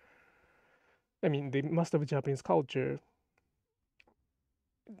 or I mean, the master of Japanese culture,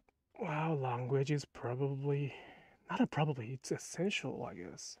 well, language is probably not a probably, it's essential, I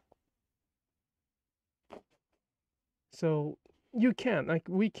guess. So you can like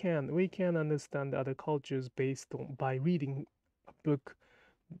we can understand other cultures based on by reading a book,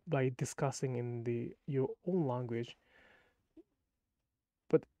 by discussing in the your own language.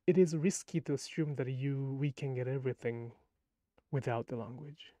 it is risky to assume that we can get everything without the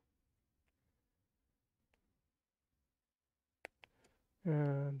language.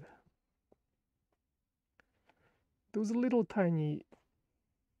 And those little tiny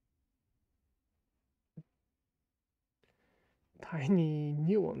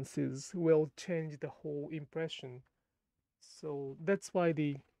nuances will change the whole impression. So that's why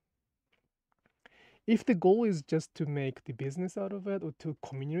if the goal is just to make the business out of it or to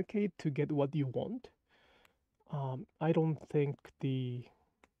communicate to get what you want, I don't think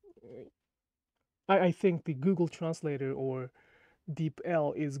I think the Google Translator or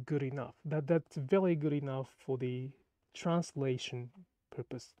DeepL is good enough. That's very good enough for the translation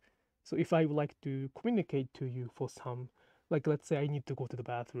purpose. So if I would like to communicate to you for some, like let's say I need to go to the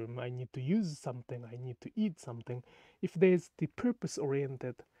bathroom, I need to use something, I need to eat something. If there's the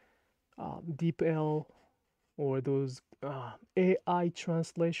purpose-oriented DeepL or those AI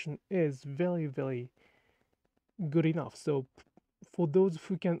translation is very, very good enough. So for those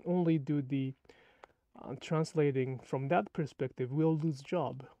who can only do the translating from that perspective will lose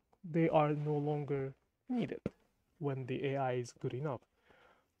job. They are no longer needed when the AI is good enough.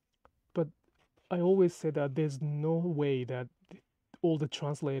 But I always say that there's no way that all the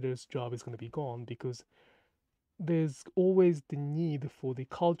translators' job is going to be gone because there's always the need for the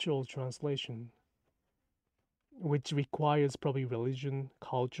cultural translation, which requires probably religion,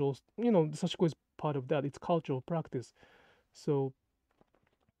 cultural. Sashiko is part of that. It's cultural practice. So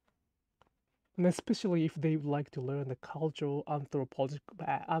and especially if they would like to learn the cultural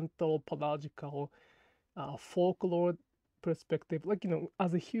anthropological folklore perspective, like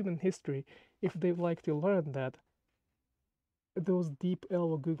as a human history, if they would like to learn that, those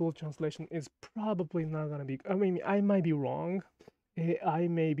DeepL or Google translation is probably not gonna be. I mean, I might be wrong. AI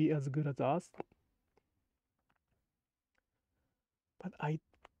may be as good as us, but I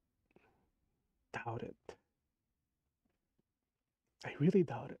doubt it. I really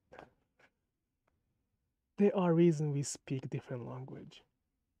doubt it. There are reasons we speak different language.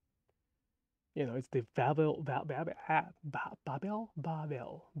 It's the Babel.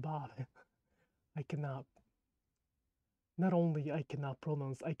 I cannot. Not only I cannot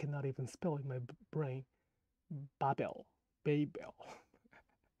pronounce, I cannot even spell in my brain. Babel.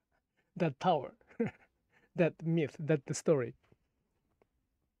 That tower. That myth. That the story.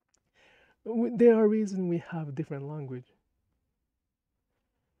 There are reasons we have different language.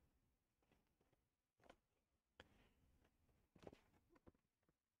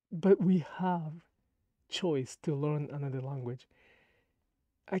 But we have choice to learn another language.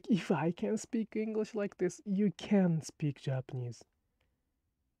 Like if I can speak English like this, you can speak Japanese.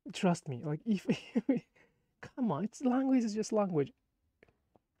 Trust me. Like if come on, it's language is just language.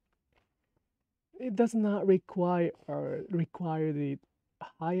 It does not require the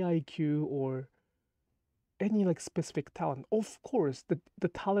high IQ or any like specific talent. Of course, the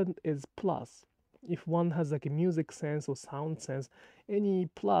talent is plus. If one has like a music sense or sound sense, any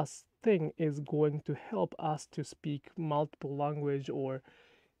plus thing is going to help us to speak multiple language or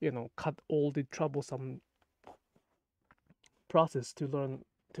cut all the troublesome process to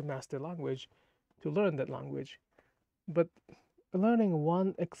master language, to learn that language. But learning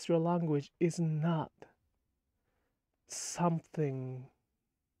one extra language is not something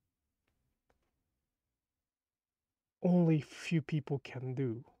only few people can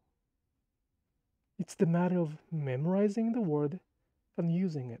do. It's the matter of memorizing the word and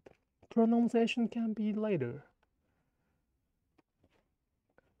using it. Pronunciation can be later.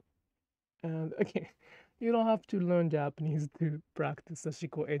 And again, you don't have to learn Japanese to practice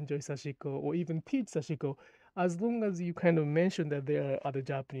Sashiko, enjoy Sashiko, or even teach Sashiko, as long as you kind of mention that there are other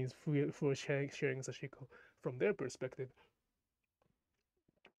Japanese who are sharing Sashiko from their perspective.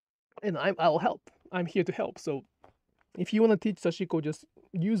 And I'll help. I'm here to help. So if you want to teach Sashiko, just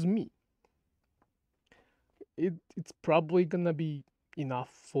use me. It's probably gonna be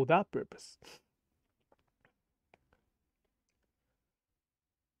enough for that purpose.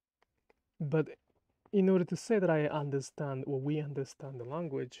 But in order to say that I understand or we understand the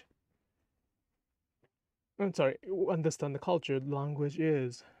language, I'm sorry, understand the culture, language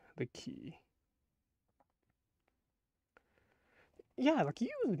is the key. Yeah, like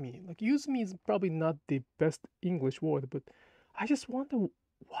use me. Like use me is probably not the best English word, but I just wonder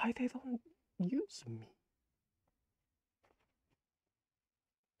why they don't use me.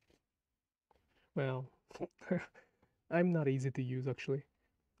 Well, I'm not easy to use actually.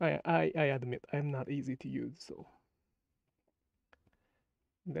 I admit I'm not easy to use, so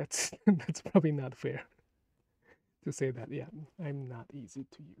that's that's probably not fair to say that. Yeah, I'm not easy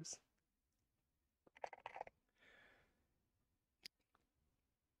to use.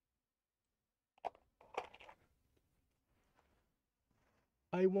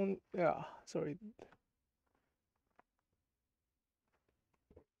 I want, yeah, sorry.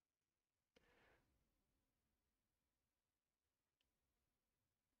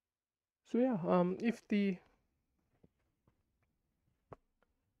 So yeah, if the,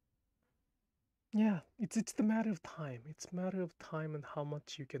 yeah, it's the matter of time. It's a matter of time and how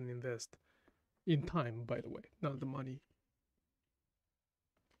much you can invest in time, by the way, not the money.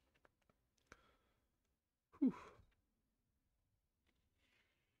 Whew.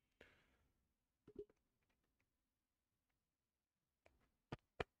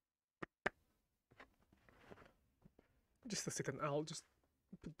 Just a second, I'll just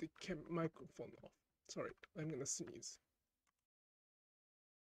put the microphone off. Sorry, I'm gonna sneeze.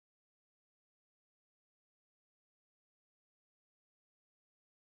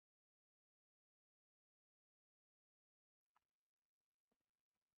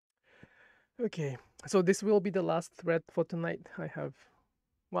 Okay, so this will be the last thread for tonight. I have,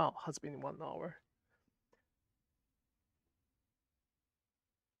 wow, has been 1 hour.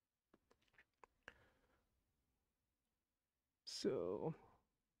 So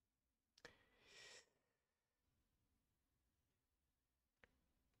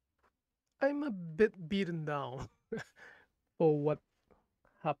I'm a bit beaten down for what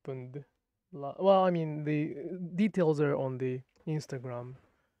happened. Well, I mean, the details are on the Instagram,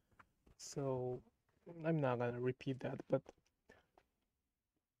 so I'm not gonna repeat that, but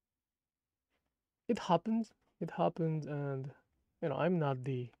it happened. It happened, and I'm not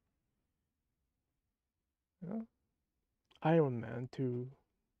the you know, Iron Man to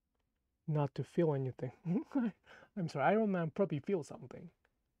not to feel anything. I'm sorry, Iron Man probably feels something.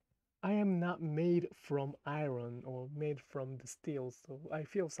 I am not made from iron or made from the steel, so I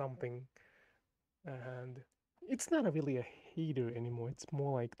feel something, and it's not really a hater anymore. It's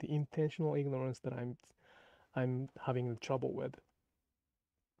more like the intentional ignorance that I'm having the trouble with.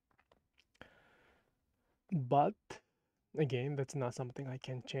 But again, that's not something I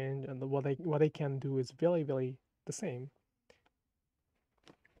can change, and what I can do is very, very the same.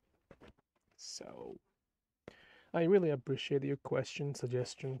 So I really appreciate your question,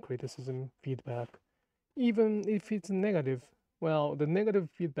 suggestion, criticism, feedback. Even if it's negative, well, the negative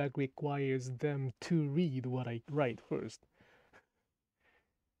feedback requires them to read what I write first.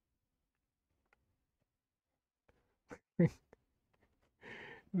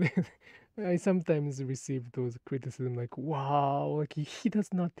 I sometimes receive those criticism like, wow, like he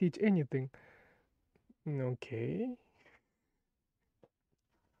does not teach anything. Okay.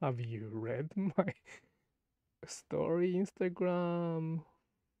 Have you read my story Instagram?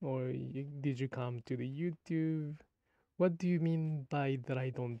 Or did you come to the YouTube? What do you mean by that I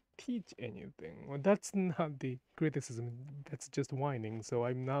don't teach anything? Well, that's not the criticism. That's just whining. So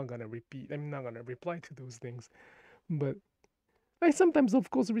I'm not gonna repeat. I'm not gonna reply to those things. But I sometimes, of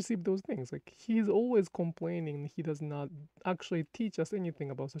course, receive those things. Like he's always complaining he does not actually teach us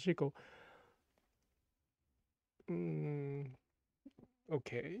anything about Sashiko. Mm,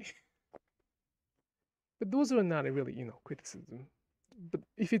 okay, but those are not really, criticism. But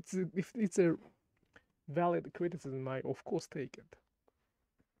if it's a valid criticism, I of course take it.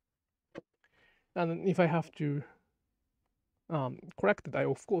 And if I have to correct it, I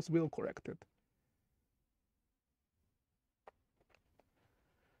of course will correct it.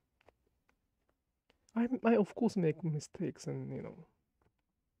 I of course make mistakes, and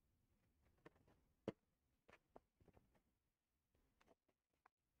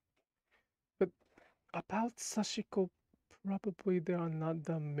but about Sashiko, probably there are not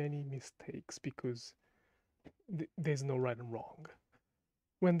that many mistakes because there's no right and wrong.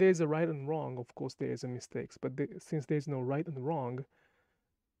 When there's a right and wrong, of course there is a mistakes, but since there's no right and wrong,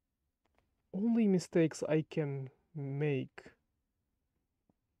 only mistakes I can make,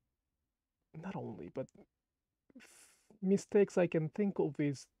 not only, but mistakes I can think of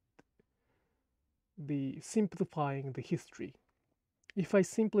is the simplifying the history. If I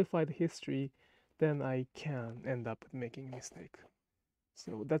simplify the history, then I can end up making a mistake.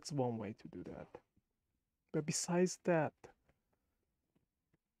 So that's one way to do that. But besides that,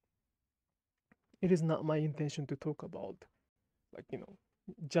 it is not my intention to talk about, like,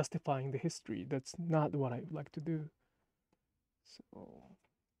 justifying the history. That's not what I would like to do. So,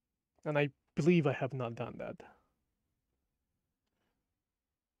 and I believe I have not done that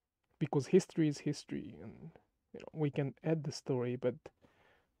because history is history, and we can add the story, but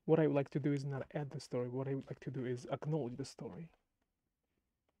what I would like to do is not add the story. What I would like to do is acknowledge the story.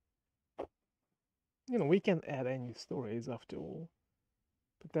 We can add any stories after all,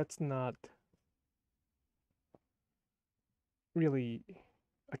 but that's not really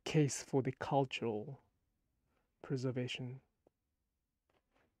a case for the cultural preservation.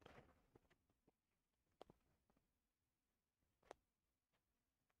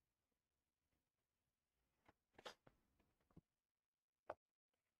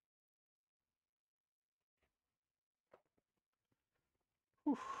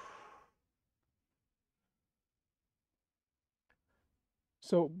 Whew.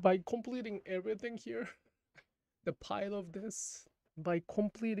 So by completing everything here, the pile of this, by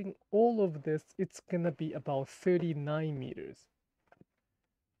completing all of this, it's gonna be about 39 meters.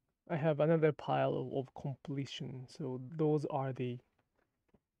 I have another pile of completion, so those are the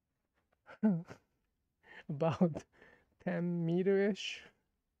about 10-meter-ish.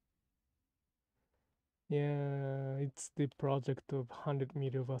 Yeah, it's the project of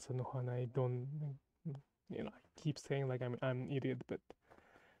 100-meter Wasanohana. I don't, I keep saying like I'm an idiot, but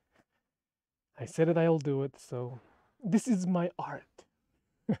I said it, I'll do it. So this is my art.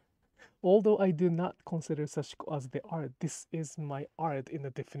 Although I do not consider Sashiko as the art, this is my art in the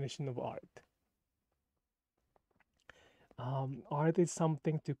definition of art. Art is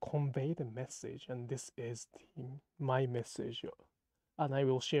something to convey the message, and this is my message. And I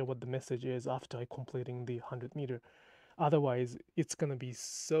will share what the message is after I completing the 100-meter. Otherwise, it's gonna be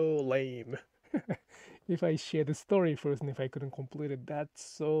so lame. If I share the story first and if I couldn't complete it, that's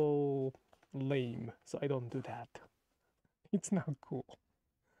so lame. So I don't do that. It's not cool.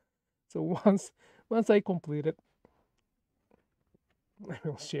 So once I complete it, I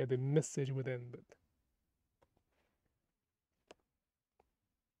will share the message within. But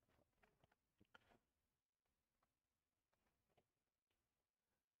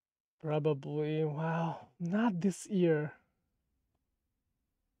probably, wow, not this year.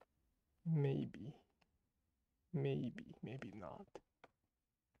 Maybe, maybe not.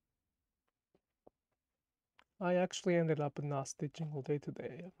 I actually ended up not stitching all day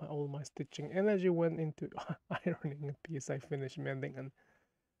today. All my stitching energy went into ironing a piece I finished mending, and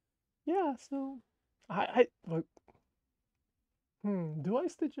yeah, so I like, do I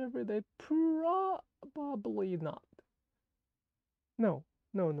stitch every day? Probably not. No,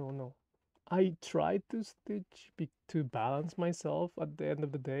 no. I try to stitch to balance myself at the end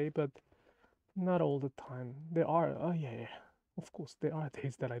of the day, but not all the time. There are, oh yeah, of course, there are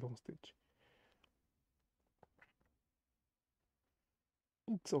days that I don't stitch.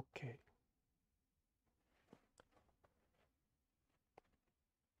 It's okay.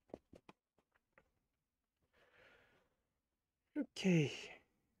 Okay.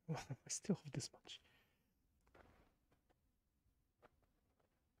 Well, I still have this much.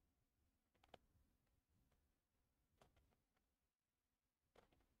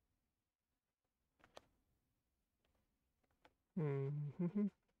 Mm-hmm.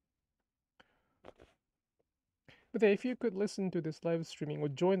 But if you could listen to this live streaming or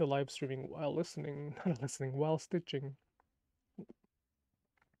join the live streaming while listening, not listening, while stitching,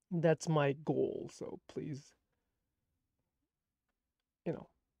 that's my goal. So please, you know,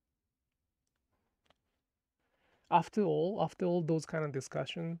 after all those kind of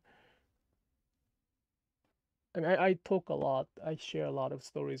discussion, I mean, I talk a lot, I share a lot of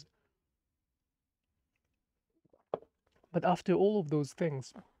stories, but after all of those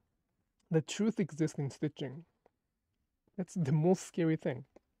things, the truth exists in stitching. That's the most scary thing.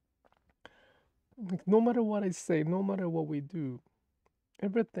 Like, no matter what I say, no matter what we do,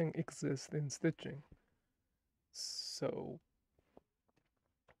 everything exists in stitching. So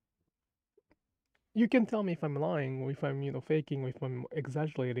you can tell me if I'm lying, or if I'm, faking, or if I'm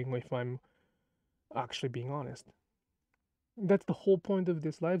exaggerating, or if I'm actually being honest. That's the whole point of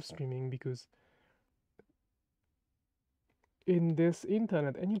this live streaming, because in this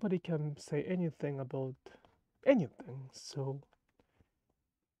internet, anybody can say anything about anything. So,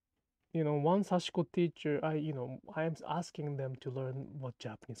 one Sashiko teacher, I'm asking them to learn what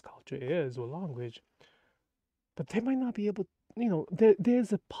Japanese culture is or language, but they might not be able,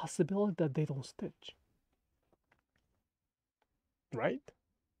 there's a possibility that they don't stitch, right?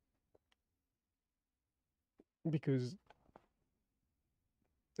 Because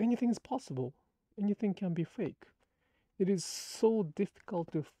anything is possible, anything can be fake. It is so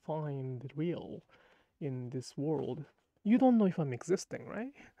difficult to find real in this world. You don't know if I'm existing,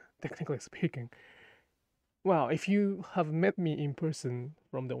 right? Technically speaking. Well, if you have met me in person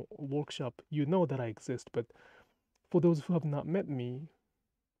from the workshop, you know that I exist, but for those who have not met me,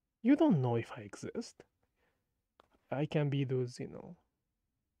 you don't know if I exist. I can be those,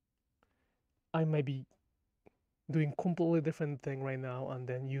 I might be doing completely different thing right now and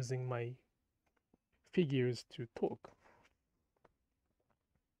then using my figures to talk.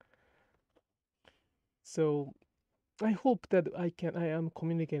 So I hope that I am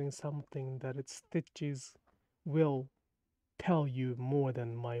communicating something that its stitches will tell you more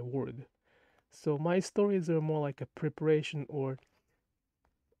than my word. So my stories are more like a preparation, or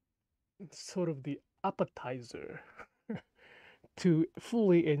sort of the appetizer to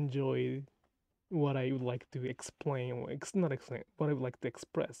fully enjoy what I would like to explain, or not explain, what I would like to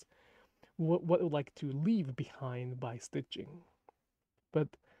express, what I would like to leave behind by stitching. But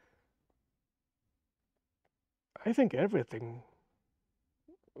I think everything,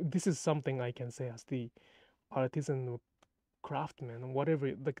 this is something I can say as the artisan or craftsman,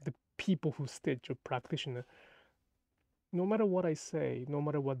 whatever, like the people who stitch or practitioner, no matter what I say, no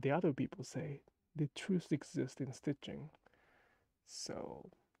matter what the other people say, the truth exists in stitching. So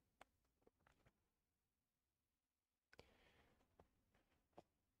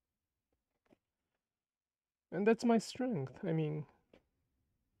and that's my strength. I mean,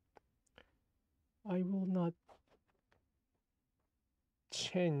 I will not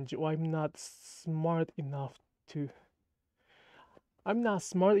change, or I'm not smart enough to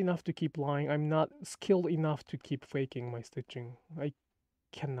keep lying. I'm not skilled enough to keep faking my stitching. I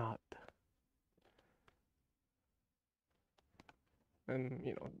cannot. And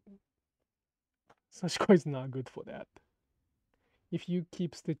Sashiko is not good for that. If you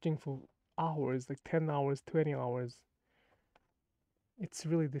keep stitching for hours, like 10 hours, 20 hours, it's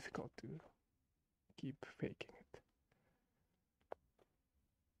really difficult to keep faking it.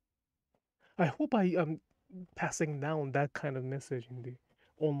 I hope I am passing down that kind of message in the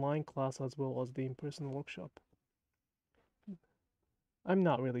online class as well as the in-person workshop. I'm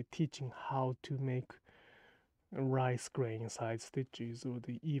not really teaching how to make rice grain side stitches or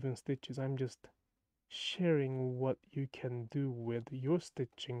the even stitches. I'm just sharing what you can do with your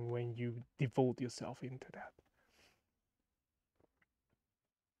stitching when you devote yourself into that.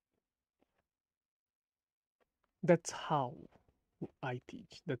 That's how I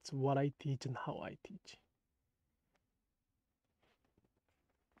teach. That's what I teach and how I teach.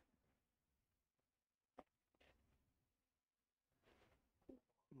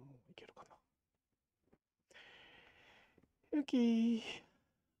 Okay,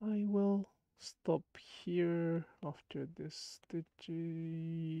 I will stop here after this stitch.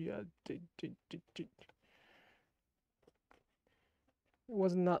 It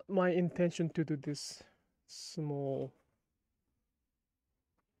was not my intention to do this small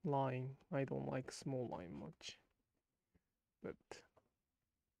line. I don't like small line much. But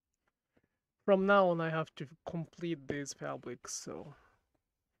from now on I have to complete these fabrics, so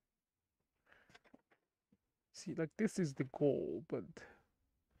see, like, this is the goal, but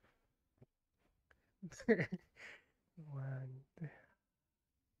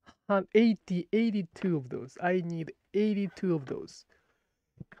 82 of those. I need 82 of those.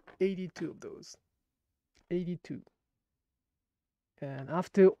 82 of those. 82. And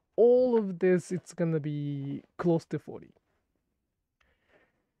after all of this, it's gonna be close to 40.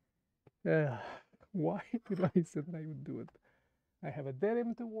 Why did I say that I would do it? I have a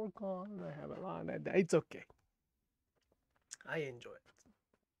denim to work on. I have a lot. It's okay. I enjoy it.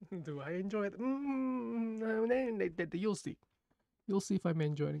 Do I enjoy it? You'll see. You'll see if I'm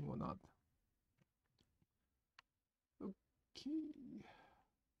enjoying it or not. Okay.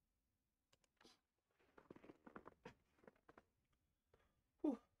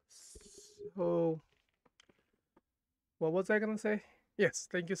 So, what was I gonna say? Yes,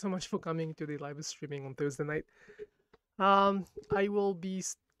 thank you so much for coming to the live streaming on Thursday night. I will be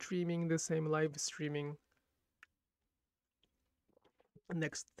streaming the same live streaming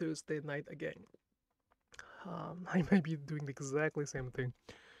next Thursday night again. I might be doing the exactly same thing.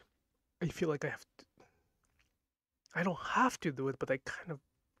 I feel like I don't have to do it, but I kind of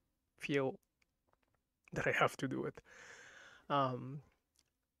feel that I have to do it.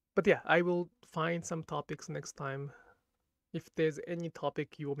 But yeah, I will find some topics next time. If there's any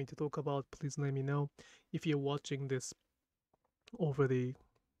topic you want me to talk about, please let me know. If you're watching this over the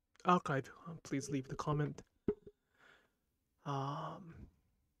archive, please leave the comment.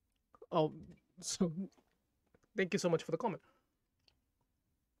 So thank you so much for the comment.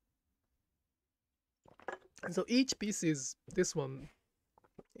 And so each piece is, this one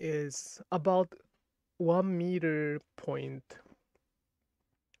is about 1 meter point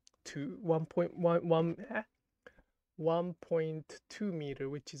to 1.2 meter,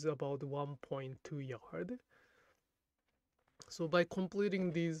 which is about 1.2 yard. So by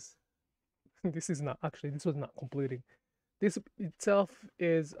completing these, this was not completing. This itself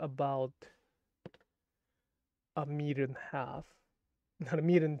is about a meter and a half, not a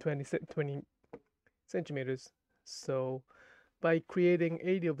meter and 20 centimeters. So by creating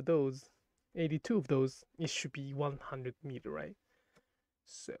 82 of those, it should be 100 meter, right?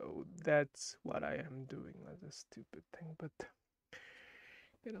 So that's what I am doing as a stupid thing, but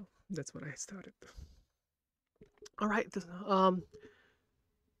that's what I started. All right.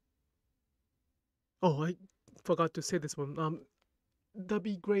 Oh, I forgot to say this one. that'd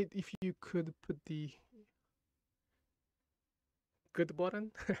be great if you could put the good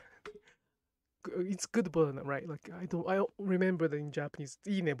button. It's good button, right? Like I don't remember that in Japanese,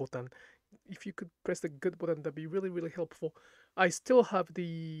 いいね button. If you could press the good button, that'd be really, really helpful. I still have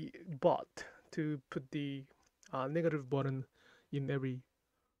the bot to put the negative button in every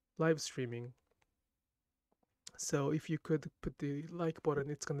live streaming. So if you could put the like button,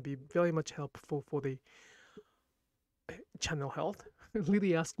 it's going to be very much helpful for the channel health.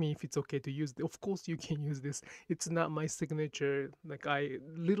 Lily asked me if it's okay to use it. Of course you can use this. It's not my signature. Like I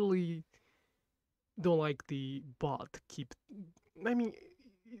literally don't like the bot keep. I mean,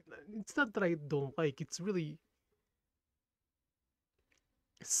 it's not that I don't like. It's really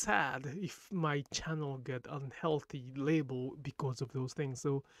sad if my channel get unhealthy label because of those things.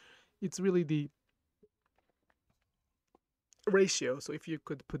 So it's really the ratio. So if you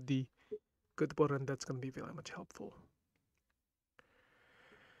could put the good button, that's going to be very much helpful.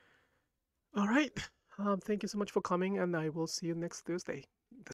 All right. Thank you so much for coming, and I will see you next Thursday.